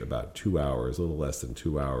pressure, about 2 hours, a little less than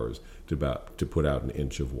 2 hours, to put out an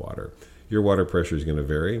inch of water. Your water pressure is going to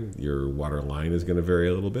vary. Your water line is going to vary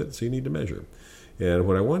a little bit, so you need to measure. And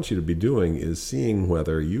what I want you to be doing is seeing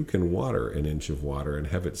whether you can water an inch of water and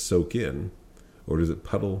have it soak in, or does it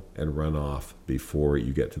puddle and run off before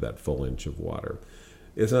you get to that full inch of water.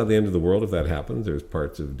 It's not the end of the world if that happens. There's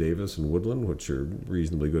parts of Davis and Woodland, which are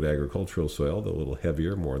reasonably good agricultural soil, they're a little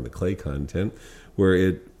heavier, more in the clay content, where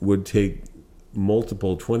it would take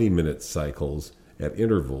multiple 20-minute cycles at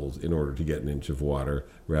intervals in order to get an inch of water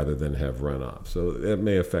rather than have runoff. So that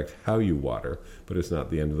may affect how you water, but it's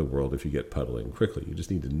not the end of the world if you get puddling quickly. You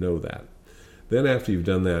just need to know that. Then after you've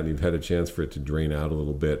done that and you've had a chance for it to drain out a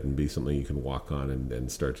little bit and be something you can walk on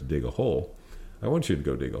and start to dig a hole, I want you to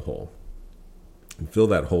go dig a hole and fill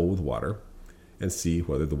that hole with water and see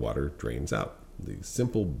whether the water drains out. The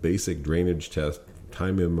simple basic drainage test,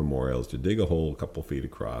 time immemorial, is to dig a hole a couple feet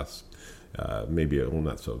across, not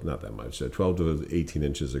that much, 12 to 18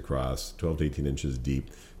 inches across, 12 to 18 inches deep,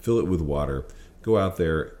 fill it with water, go out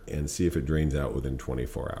there and see if it drains out within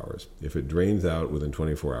 24 hours. If it drains out within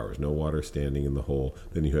 24 hours, no water standing in the hole,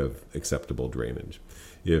 then you have acceptable drainage.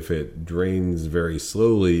 If it drains very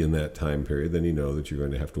slowly in that time period, then you know that you're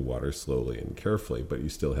going to have to water slowly and carefully, but you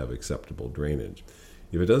still have acceptable drainage.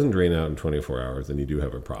 If it doesn't drain out in 24 hours, then you do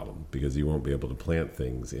have a problem because you won't be able to plant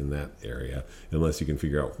things in that area unless you can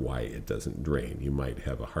figure out why it doesn't drain. You might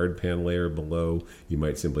have a hardpan layer below. You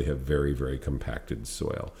might simply have very, very compacted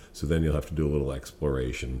soil. So then you'll have to do a little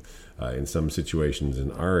exploration. In some situations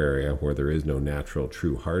in our area where there is no natural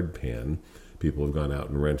true hardpan, people have gone out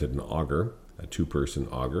and rented an auger, a two-person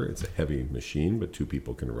auger. It's a heavy machine, but two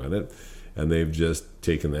people can run it. And they've just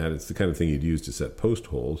taken that. It's the kind of thing you'd use to set post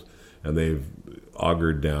holes. And they've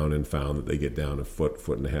augured down and found that they get down a foot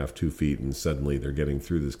and a half, 2 feet, and suddenly they're getting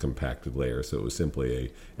through this compacted layer. So it was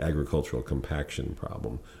simply a agricultural compaction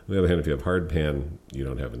problem. On the other hand, if you have hardpan, you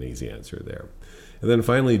don't have an easy answer there. And then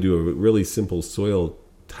finally, do a really simple soil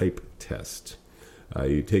type test.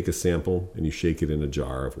 You take a sample and you shake it in a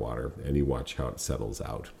jar of water and you watch how it settles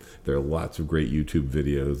out. There are lots of great YouTube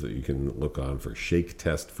videos that you can look on for shake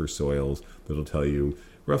test for soils that'll tell you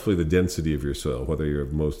roughly the density of your soil, whether you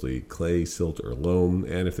have mostly clay, silt, or loam,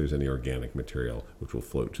 and if there's any organic material which will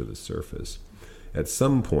float to the surface. At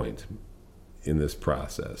some point in this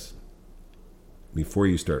process, before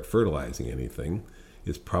you start fertilizing anything,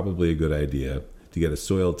 it's probably a good idea to get a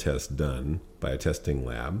soil test done by a testing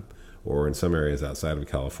lab, or in some areas outside of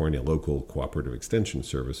California, local cooperative extension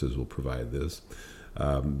services will provide this.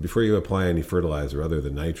 Before you apply any fertilizer other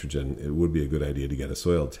than nitrogen, it would be a good idea to get a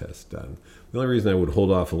soil test done. The only reason I would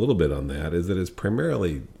hold off a little bit on that is that it's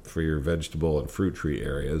primarily for your vegetable and fruit tree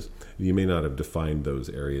areas. You may not have defined those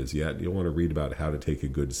areas yet. You'll want to read about how to take a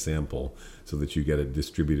good sample so that you get it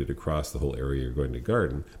distributed across the whole area you're going to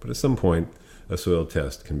garden. But at some point, a soil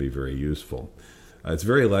test can be very useful. It's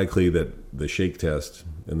very likely that the shake test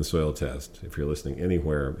and the soil test, if you're listening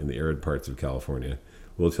anywhere in the arid parts of California,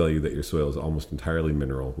 will tell you that your soil is almost entirely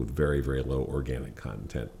mineral with very, very low organic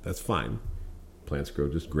content. That's fine. Plants grow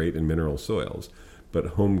just great in mineral soils, but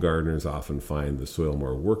home gardeners often find the soil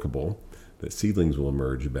more workable, that seedlings will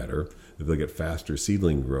emerge better, that they'll get faster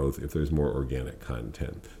seedling growth if there's more organic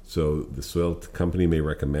content. So the soil company may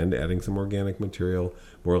recommend adding some organic material.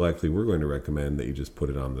 More likely, we're going to recommend that you just put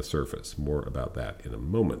it on the surface. More about that in a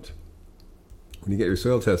moment. When you get your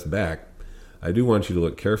soil test back, I do want you to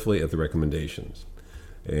look carefully at the recommendations.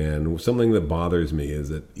 And something that bothers me is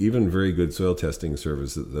that even very good soil testing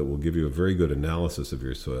services that will give you a very good analysis of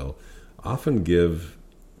your soil often give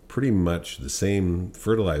pretty much the same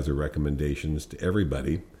fertilizer recommendations to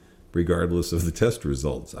everybody, regardless of the test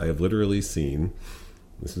results. I have literally seen,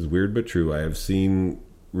 this is weird but true, I have seen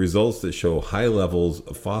results that show high levels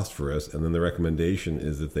of phosphorus, and then the recommendation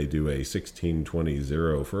is that they do a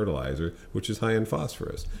 16-20-0 fertilizer, which is high in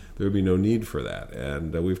phosphorus. There would be no need for that.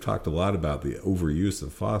 And we've talked a lot about the overuse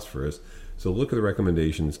of phosphorus, so look at the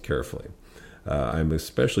recommendations carefully. I'm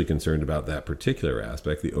especially concerned about that particular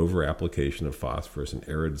aspect, the over-application of phosphorus in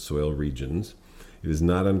arid soil regions. It is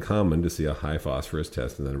not uncommon to see a high phosphorus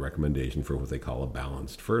test and then a recommendation for what they call a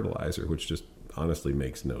balanced fertilizer, which just honestly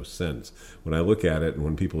makes no sense. When I look at it, and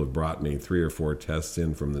when people have brought me 3 or 4 tests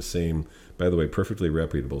in from the same, by the way, perfectly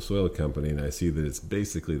reputable soil company, and I see that it's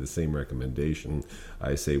basically the same recommendation,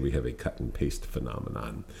 I say we have a cut and paste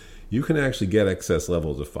phenomenon. you can actually get excess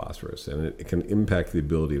levels of phosphorus, and it can impact the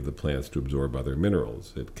ability of the plants to absorb other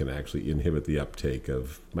minerals. It can actually inhibit the uptake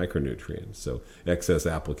of micronutrients. So excess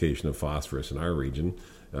application of phosphorus in our region,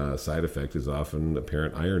 side effect is often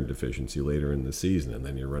apparent iron deficiency later in the season, and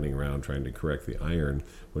then you're running around trying to correct the iron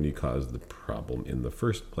when you caused the problem in the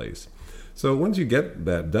first place. So once you get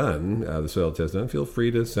that done, the soil test done, feel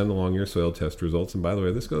free to send along your soil test results. And by the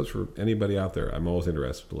way, this goes for anybody out there. I'm always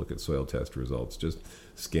interested to look at soil test results. Just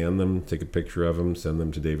scan them, take a picture of them, send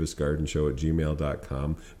them to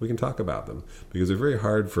davisgardenshow@gmail.com. We can talk about them because they're very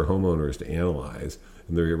hard for homeowners to analyze,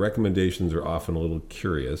 and their recommendations are often a little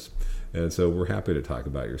curious. And so we're happy to talk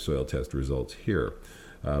about your soil test results here.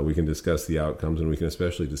 We can discuss the outcomes, and we can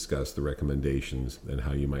especially discuss the recommendations and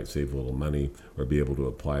how you might save a little money or be able to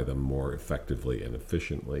apply them more effectively and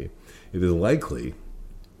efficiently. It is likely,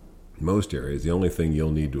 in most areas, the only thing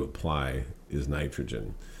you'll need to apply is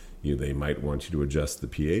nitrogen. They might want you to adjust the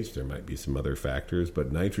pH. There might be some other factors,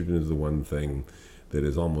 but nitrogen is the one thing that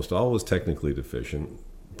is almost always technically deficient.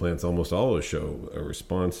 Plants almost always show a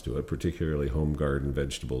response to it, particularly home garden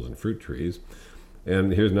vegetables and fruit trees.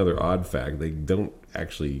 And here's another odd fact. They don't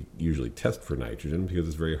actually usually test for nitrogen because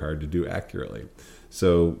it's very hard to do accurately.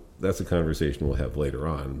 So that's a conversation we'll have later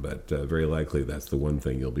on, but very likely that's the one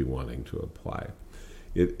thing you'll be wanting to apply.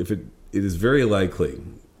 It is very likely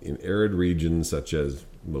in arid regions such as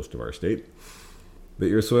most of our state that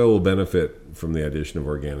your soil will benefit from the addition of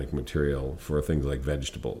organic material for things like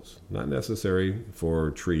vegetables. Not necessary for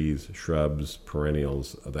trees, shrubs,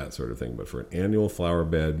 perennials, that sort of thing, but for an annual flower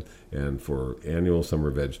bed and for annual summer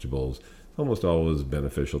vegetables, it's almost always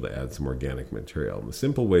beneficial to add some organic material. And the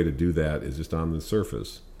simple way to do that is just on the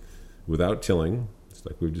surface, without tilling. It's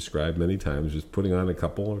like we've described many times, just putting on a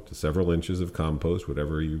couple to several inches of compost,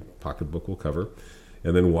 whatever your pocketbook will cover,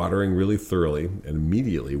 and then watering really thoroughly, and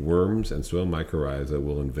immediately worms and soil mycorrhiza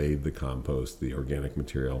will invade the compost, the organic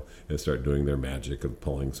material, and start doing their magic of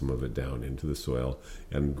pulling some of it down into the soil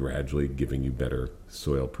and gradually giving you better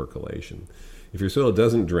soil percolation. If your soil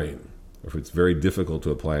doesn't drain, or if it's very difficult to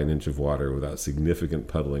apply an inch of water without significant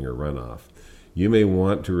puddling or runoff, you may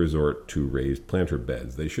want to resort to raised planter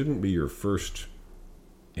beds. They shouldn't be your first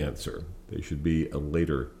answer. They should be a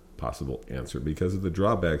later possible answer because of the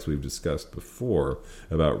drawbacks we've discussed before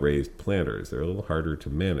about raised planters. They're a little harder to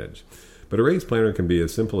manage. But a raised planter can be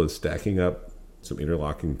as simple as stacking up some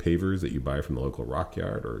interlocking pavers that you buy from the local rock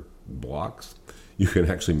yard or blocks. You can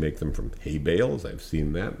actually make them from hay bales. I've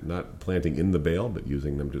seen that, not planting in the bale, but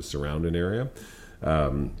using them to surround an area.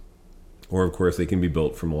 Or, of course, they can be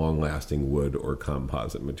built from long-lasting wood or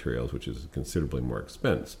composite materials, which is considerably more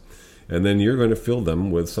expensive. And then you're going to fill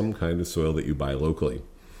them with some kind of soil that you buy locally.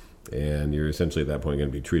 And you're essentially at that point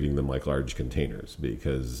going to be treating them like large containers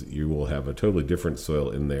because you will have a totally different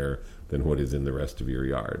soil in there than what is in the rest of your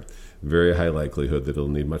yard. Very high likelihood that it'll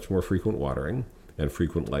need much more frequent watering and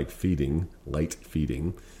frequent light feeding,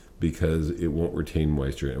 because it won't retain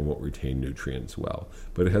moisture and won't retain nutrients well.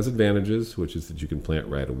 But it has advantages, which is that you can plant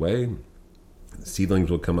right away.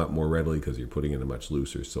 Seedlings will come up more readily because you're putting in a much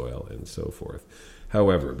looser soil and so forth.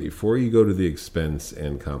 However, before you go to the expense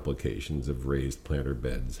and complications of raised planter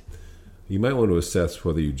beds, you might want to assess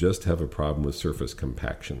whether you just have a problem with surface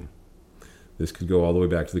compaction. This could go all the way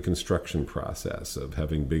back to the construction process of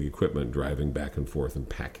having big equipment driving back and forth and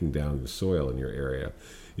packing down the soil in your area,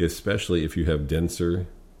 especially if you have denser,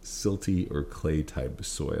 silty, or clay type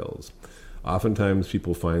soils. Oftentimes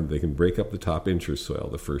people find they can break up the top inch of soil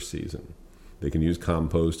the first season. They can use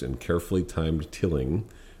compost and carefully timed tilling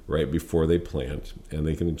right before they plant, and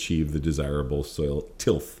they can achieve the desirable soil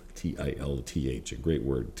tilth, T-I-L-T-H, a great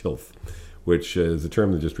word, tilth, which is a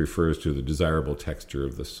term that just refers to the desirable texture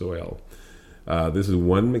of the soil. This is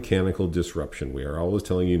one mechanical disruption. We are always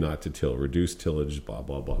telling you not to till, reduce tillage, blah,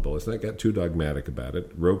 blah, blah, but let's not get too dogmatic about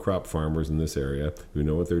it. Row crop farmers in this area who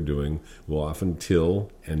know what they're doing will often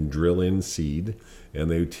till and drill in seed,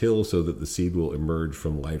 and they till so that the seed will emerge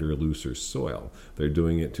from lighter, looser soil. They're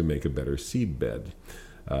doing it to make a better seed bed.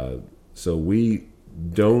 So we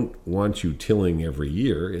don't want you tilling every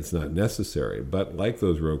year. It's not necessary. But like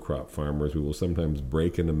those row crop farmers, we will sometimes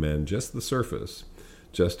break and amend just the surface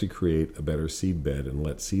just to create a better seed bed and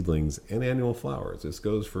let seedlings and annual flowers. This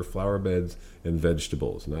goes for flower beds and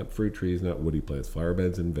vegetables, not fruit trees, not woody plants, flower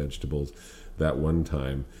beds and vegetables that one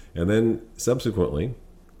time. And then subsequently,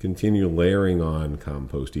 continue layering on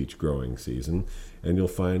compost each growing season, and you'll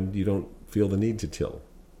find you don't feel the need to till.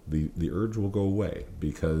 The urge will go away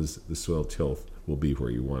because the soil tilth will be where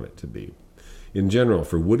you want it to be. In general,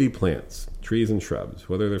 for woody plants, trees and shrubs,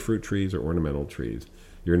 whether they're fruit trees or ornamental trees,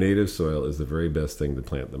 your native soil is the very best thing to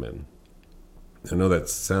plant them in. I know that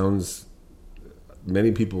sounds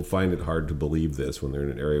many people find it hard to believe this when they're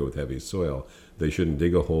in an area with heavy soil. They shouldn't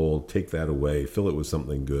dig a hole, take that away, fill it with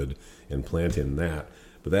something good, and plant in that.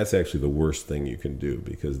 But that's actually the worst thing you can do,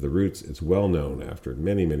 because the roots, it's well known after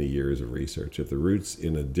many, many years of research, that the roots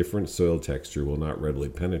in a different soil texture will not readily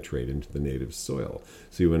penetrate into the native soil.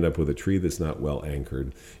 So you end up with a tree that's not well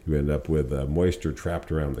anchored. You end up with moisture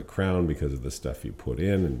trapped around the crown because of the stuff you put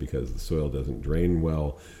in and because the soil doesn't drain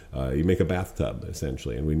well. You make a bathtub,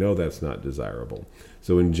 essentially, and we know that's not desirable.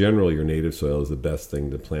 So in general, your native soil is the best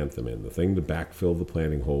thing to plant them in. The thing to backfill the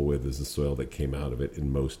planting hole with is the soil that came out of it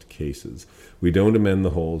in most cases. We don't amend the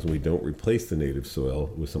holes, and we don't replace the native soil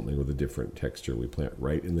with something with a different texture. We plant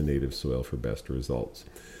right in the native soil for best results.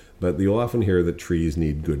 But you'll often hear that trees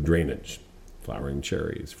need good drainage. Flowering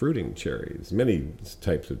cherries, fruiting cherries, many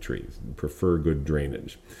types of trees prefer good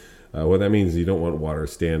drainage. What that means is you don't want water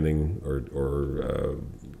standing or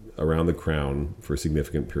around the crown for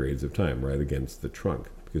significant periods of time, right against the trunk,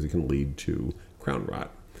 because it can lead to crown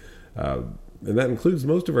rot. And that includes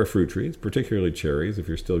most of our fruit trees, particularly cherries, if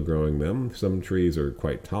you're still growing them. Some trees are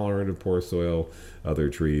quite tolerant of poor soil. Other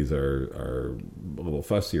trees are a little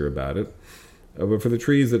fussier about it. But for the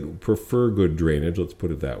trees that prefer good drainage, let's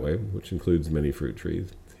put it that way, which includes many fruit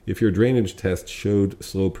trees, if your drainage test showed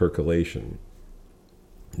slow percolation,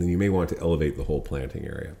 then you may want to elevate the whole planting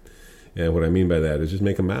area. And what I mean by that is just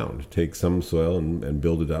make a mound. Take some soil and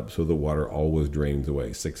build it up so the water always drains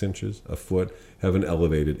away. 6 inches, a foot, have an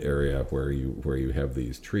elevated area where you have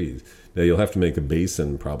these trees. Now you'll have to make a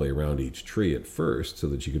basin probably around each tree at first so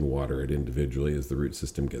that you can water it individually as the root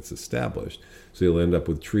system gets established. So you'll end up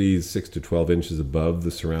with trees 6 to 12 inches above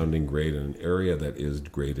the surrounding grade in an area that is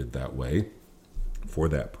graded that way for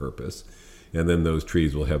that purpose. And then those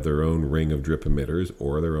trees will have their own ring of drip emitters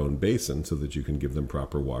or their own basin so that you can give them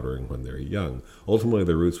proper watering when they're young. Ultimately,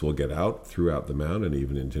 the roots will get out throughout the mound and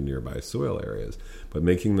even into nearby soil areas. But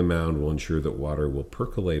making the mound will ensure that water will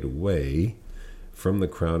percolate away from the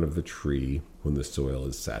crown of the tree when the soil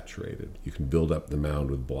is saturated. You can build up the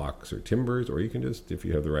mound with blocks or timbers, or you can just, if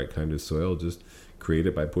you have the right kind of soil, just create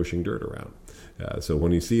it by pushing dirt around. So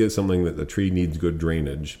when you see something that the tree needs good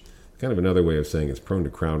drainage, kind of another way of saying it's prone to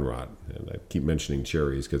crown rot. And I keep mentioning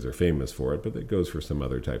cherries because they're famous for it, but it goes for some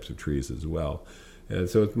other types of trees as well. And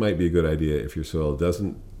so it might be a good idea if your soil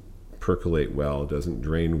doesn't percolate well, doesn't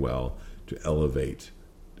drain well, to elevate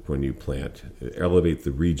when you plant, elevate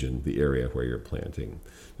the region, the area where you're planting.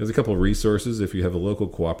 There's a couple of resources. If you have a local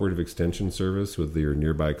cooperative extension service with your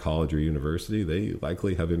nearby college or university, they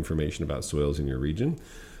likely have information about soils in your region.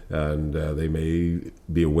 And they may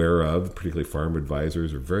be aware of, particularly farm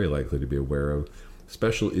advisors are very likely to be aware of,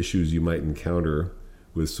 special issues you might encounter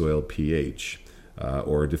with soil pH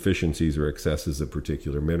or deficiencies or excesses of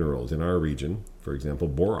particular minerals. In our region, for example,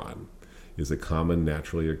 boron is a common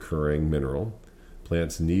naturally occurring mineral.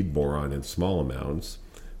 Plants need boron in small amounts.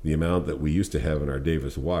 The amount that we used to have in our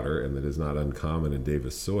Davis water, and that is not uncommon in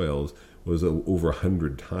Davis soils, was over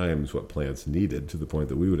 100 times what plants needed, to the point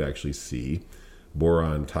that we would actually see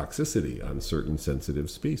boron toxicity on certain sensitive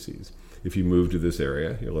species. If you move to this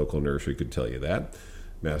area, your local nursery could tell you that.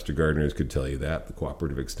 Master gardeners could tell you that. The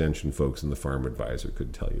cooperative extension folks and the farm advisor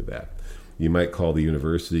could tell you that. You might call the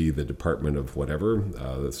university, the department of whatever,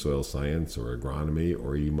 the soil science or agronomy,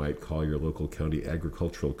 or you might call your local county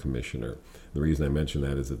agricultural commissioner. The reason I mention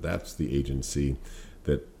that is that that's the agency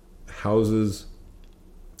that houses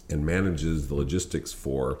and manages the logistics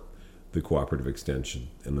for the cooperative extension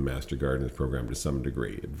and the Master Gardeners program to some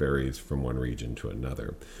degree. It varies from one region to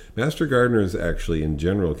another. Master Gardeners actually in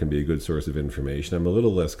general can be a good source of information. I'm a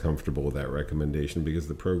little less comfortable with that recommendation because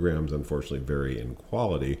the programs unfortunately vary in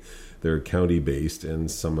quality. They're county-based, and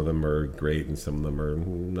some of them are great and some of them are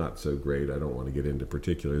not so great. I don't want to get into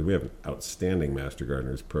particulars. We have an outstanding Master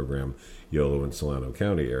Gardeners program, Yolo and Solano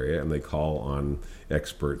County area, and they call on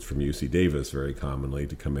experts from UC Davis very commonly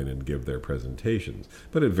to come in and give their presentations.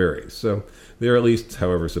 But it varies. So they're at least,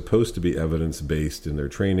 however, supposed to be evidence-based in their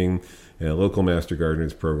training. And a local Master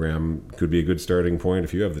Gardeners program could be a good starting point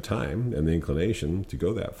if you have the time and the inclination to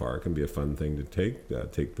go that far. It can be a fun thing to take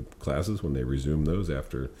the classes when they resume those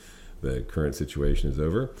after the current situation is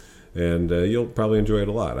over. And you'll probably enjoy it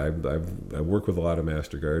a lot. I've worked with a lot of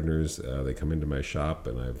Master Gardeners. They come into my shop,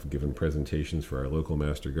 and I've given presentations for our local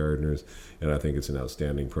Master Gardeners, and I think it's an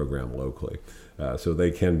outstanding program locally. So they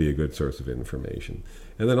can be a good source of information.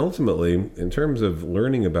 And then ultimately, in terms of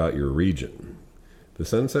learning about your region, the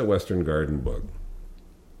Sunset Western Garden book,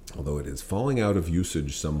 although it is falling out of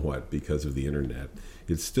usage somewhat because of the internet,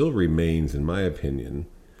 it still remains, in my opinion,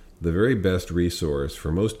 the very best resource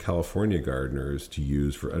for most California gardeners to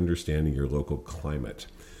use for understanding your local climate.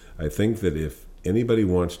 I think that if anybody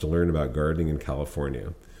wants to learn about gardening in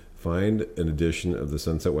California, find an edition of the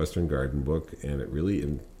Sunset Western Garden Book, and it really,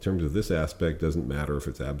 in terms of this aspect, doesn't matter if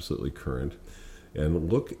it's absolutely current,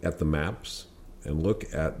 and look at the maps and look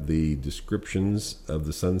at the descriptions of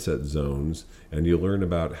the sunset zones, and you'll learn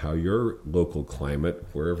about how your local climate,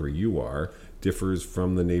 wherever you are, differs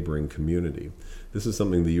from the neighboring community. This is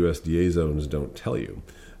something the USDA zones don't tell you.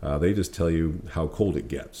 They just tell you how cold it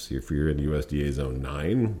gets. If you're in USDA zone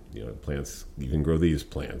 9, plants, you can grow these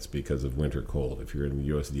plants because of winter cold. If you're in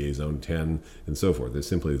USDA zone 10 and so forth, there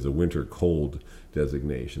simply is a winter cold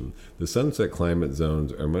designation. The sunset climate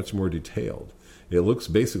zones are much more detailed. It looks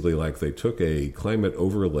basically like they took a climate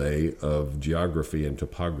overlay of geography and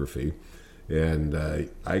topography. And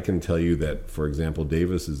I can tell you that, for example,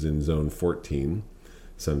 Davis is in zone 14,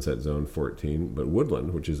 sunset zone 14, but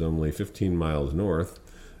Woodland, which is only 15 miles north,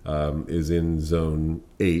 is in zone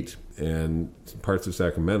 8, and parts of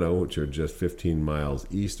Sacramento, which are just 15 miles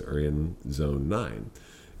east, are in zone 9.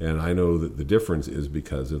 And I know that the difference is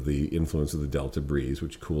because of the influence of the Delta breeze,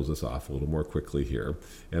 which cools us off a little more quickly here,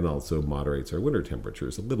 and also moderates our winter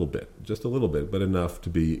temperatures a little bit, just a little bit, but enough to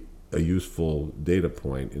be a useful data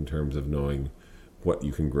point in terms of knowing what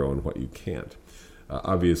you can grow and what you can't.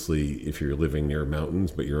 Obviously, if you're living near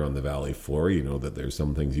mountains, but you're on the valley floor, you know that there's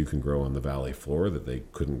some things you can grow on the valley floor that they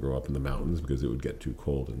couldn't grow up in the mountains because it would get too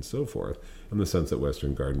cold and so forth. And the Sunset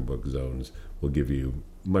Western Garden Book zones will give you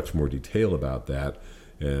much more detail about that.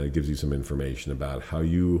 And it gives you some information about how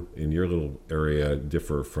you, in your little area,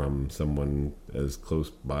 differ from someone as close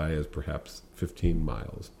by as perhaps 15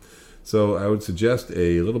 miles. So I would suggest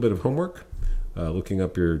a little bit of homework. Looking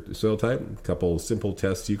up your soil type, a couple simple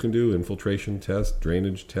tests you can do: infiltration test,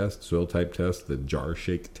 drainage test, soil type test, the jar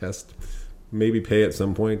shake test. Maybe pay at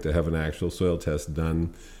some point to have an actual soil test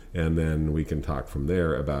done, and then we can talk from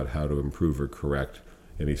there about how to improve or correct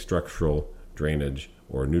any structural, drainage,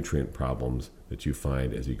 or nutrient problems that you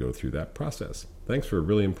find as you go through that process. Thanks for a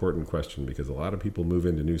really important question, because a lot of people move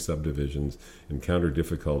into new subdivisions, encounter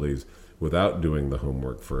difficulties without doing the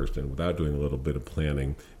homework first and without doing a little bit of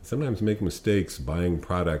planning. Sometimes make mistakes buying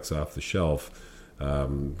products off the shelf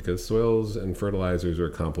because soils and fertilizers are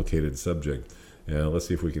a complicated subject. And let's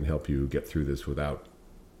see if we can help you get through this without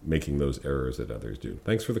making those errors that others do.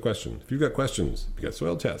 Thanks for the question. If you've got questions, if you've got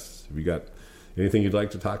soil tests, if you've got anything you'd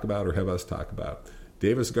like to talk about or have us talk about,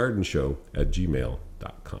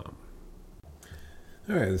 davisgardenshow@gmail.com.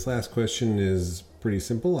 All right, this last question is pretty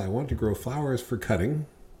simple. I want to grow flowers for cutting,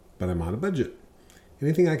 but I'm on a budget.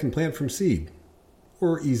 Anything I can plant from seed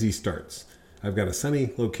or easy starts? I've got a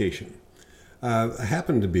sunny location. I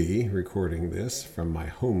happen to be recording this from my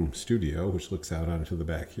home studio, which looks out onto the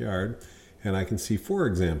backyard, and I can see 4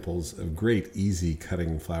 examples of great easy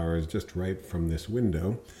cutting flowers just right from this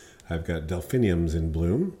window. I've got delphiniums in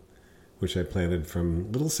bloom, which I planted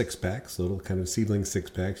from little 6-packs, little kind of seedling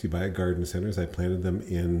 6-packs you buy at garden centers. I planted them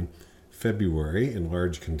in February in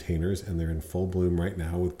large containers, and they're in full bloom right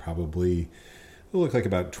now with probably, it'll look like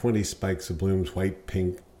about 20 spikes of blooms, white,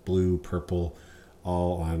 pink, blue, purple,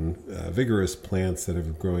 all on vigorous plants that are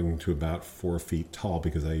growing to about 4 feet tall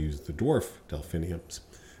because I use the dwarf delphiniums.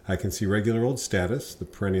 I can see regular old status, the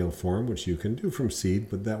perennial form, which you can do from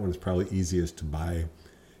seed, but that one's probably easiest to buy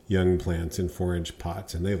young plants in 4-inch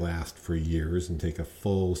pots, and they last for years and take a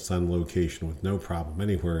full sun location with no problem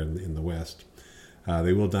anywhere in the West.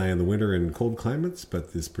 They will die in the winter in cold climates,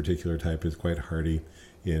 but this particular type is quite hardy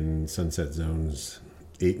in sunset zones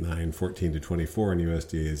 8, 9, 14 to 24, and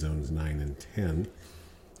USDA zones 9 and 10.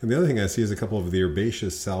 And the other thing I see is a couple of the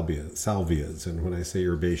herbaceous salvias. And when I say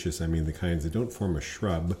herbaceous, I mean the kinds that don't form a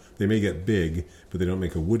shrub. They may get big, but they don't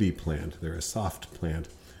make a woody plant. They're a soft plant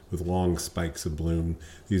with long spikes of bloom.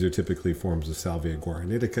 These are typically forms of Salvia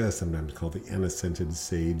guaranitica, sometimes called the anise-scented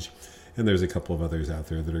sage. And there's a couple of others out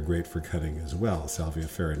there that are great for cutting as well. Salvia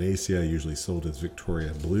farinacea, usually sold as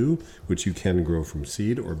Victoria Blue, which you can grow from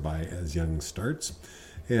seed or buy as young starts.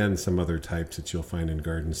 And some other types that you'll find in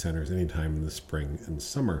garden centers anytime in the spring and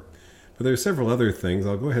summer. But there are several other things.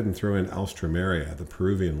 I'll go ahead and throw in Alstroemeria, the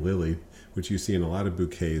Peruvian lily, which you see in a lot of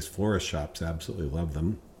bouquets. Florist shops absolutely love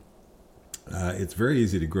them. It's very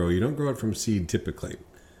easy to grow. You don't grow it from seed typically.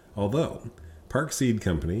 Although, Park Seed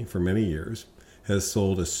Company, for many years, has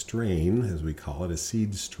sold a strain, as we call it, a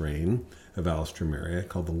seed strain of Alstroemeria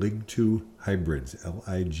called the Lig2 hybrids,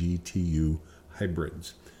 Ligtu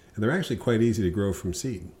hybrids. And they're actually quite easy to grow from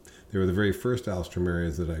seed. They were the very first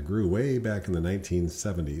Alstroemerias that I grew way back in the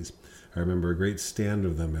 1970s. I remember a great stand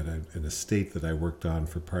of them at an estate that I worked on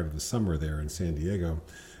for part of the summer there in San Diego,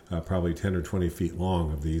 probably 10 or 20 feet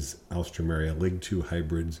long, of these Alstroemeria Lig2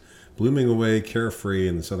 hybrids, blooming away carefree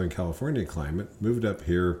in the Southern California climate. Moved up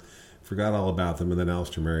here forgot all about them, and then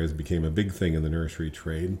alstroemerias became a big thing in the nursery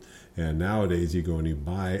trade. And nowadays you go and you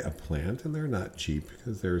buy a plant, and they're not cheap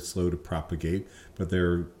because they're slow to propagate, but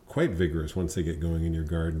they're quite vigorous once they get going in your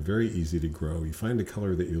garden. Very easy to grow. You find a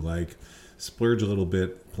color that you like, splurge a little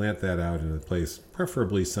bit, plant that out in a place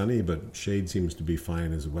preferably sunny, but shade seems to be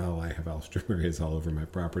fine as well. I have alstroemerias all over my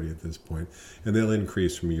property at this point, and they'll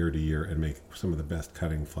increase from year to year and make some of the best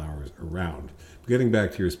cutting flowers around. Getting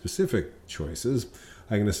back to your specific choices,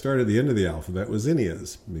 I'm going to start at the end of the alphabet with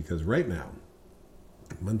zinnias, because right now,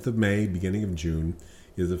 month of May, beginning of June,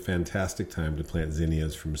 is a fantastic time to plant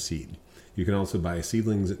zinnias from seed. You can also buy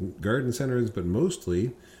seedlings at garden centers, but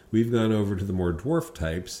mostly we've gone over to the more dwarf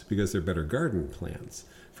types because they're better garden plants.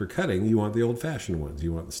 For cutting, you want the old-fashioned ones.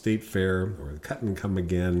 You want the State Fair or the Cut and Come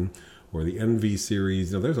Again or the Envy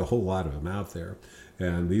series. There's a whole lot of them out there.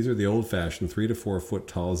 And these are the old-fashioned 3 to 4 foot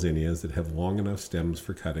tall zinnias that have long enough stems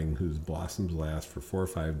for cutting, whose blossoms last for 4 or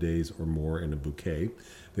 5 days or more in a bouquet.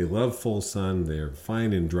 They love full sun. They're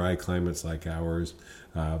fine in dry climates like ours.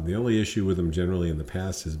 The only issue with them generally in the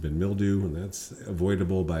past has been mildew, and that's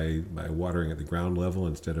avoidable by watering at the ground level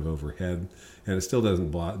instead of overhead. And it still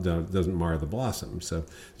doesn't mar the blossom. So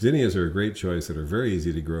zinnias are a great choice that are very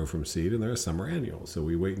easy to grow from seed, and they're a summer annual. So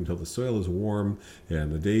we wait until the soil is warm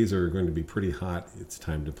and the days are going to be pretty hot. It's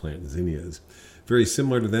time to plant zinnias. Very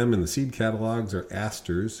similar to them in the seed catalogs are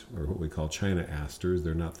asters, or what we call China asters.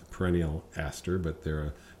 They're not the perennial aster, but they're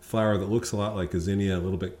a flower that looks a lot like a zinnia, a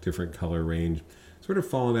little bit different color range. Sort of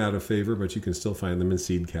fallen out of favor, but you can still find them in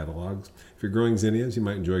seed catalogs. If you're growing zinnias, you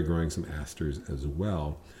might enjoy growing some asters as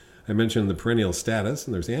well. I mentioned the perennial statice,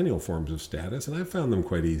 and there's annual forms of statice, and I found them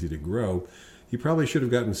quite easy to grow. You probably should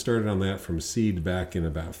have gotten started on that from seed back in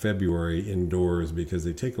about February indoors because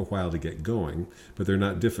they take a while to get going, but they're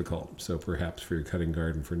not difficult. So perhaps for your cutting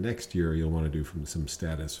garden for next year, you'll want to do some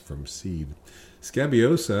statice from seed.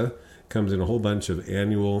 Scabiosa comes in a whole bunch of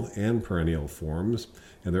annual and perennial forms,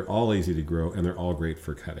 and they're all easy to grow, and they're all great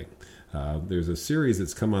for cutting. There's a series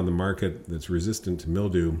that's come on the market that's resistant to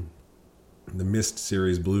mildew, the Mist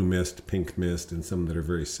series, Blue Mist, Pink Mist, and some that are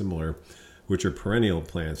very similar, which are perennial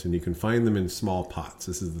plants, and you can find them in small pots.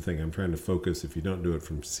 This is the thing I'm trying to focus, if you don't do it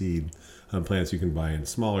from seed, on plants you can buy in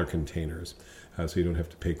smaller containers, so you don't have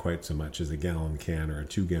to pay quite so much as a gallon can or a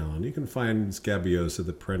 2-gallon. You can find Scabiosa,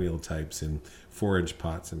 the perennial types, in 4-inch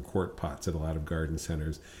pots and quart pots at a lot of garden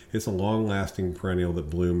centers. It's a long-lasting perennial that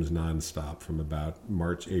blooms nonstop from about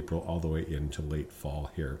March, April, all the way into late fall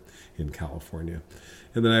here in California.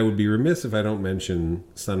 And then I would be remiss if I don't mention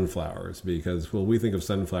sunflowers, because, well, we think of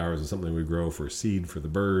sunflowers as something we grow for seed for the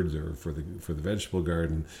birds or for the vegetable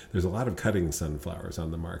garden. There's a lot of cutting sunflowers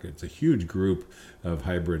on the market. It's a huge group of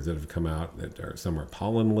hybrids that have come out that are, some are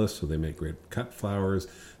pollenless, so they make great cut flowers.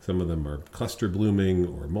 Some of them are cluster blooming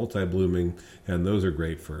or multi-blooming, and those are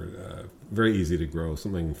great for very easy to grow,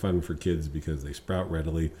 something fun for kids because they sprout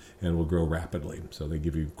readily and will grow rapidly. So they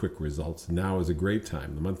give you quick results. Now is a great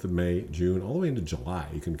time. The month of May, June, all the way into July,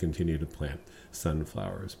 you can continue to plant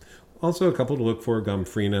sunflowers. Also a couple to look for,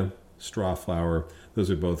 gomphrena, strawflower. Those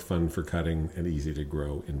are both fun for cutting and easy to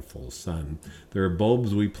grow in full sun. There are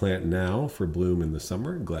bulbs we plant now for bloom in the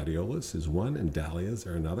summer. Gladiolus is one, and dahlias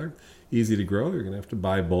are another. Easy to grow. You're going to have to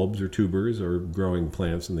buy bulbs or tubers or growing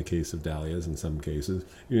plants in the case of dahlias in some cases.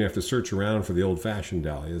 You're going to have to search around for the old-fashioned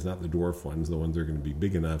dahlias, not the dwarf ones. The ones that are going to be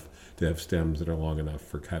big enough to have stems that are long enough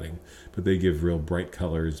for cutting. But they give real bright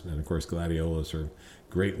colors, and of course gladiolus are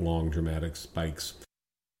great long dramatic spikes.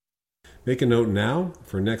 Make a note now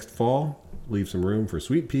for next fall. Leave some room for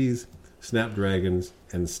sweet peas, snapdragons,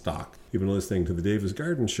 and stock. You've been listening to the Davis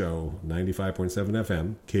Garden Show, 95.7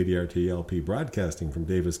 FM, KDRT LP, broadcasting from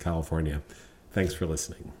Davis, California. Thanks for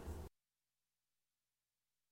listening.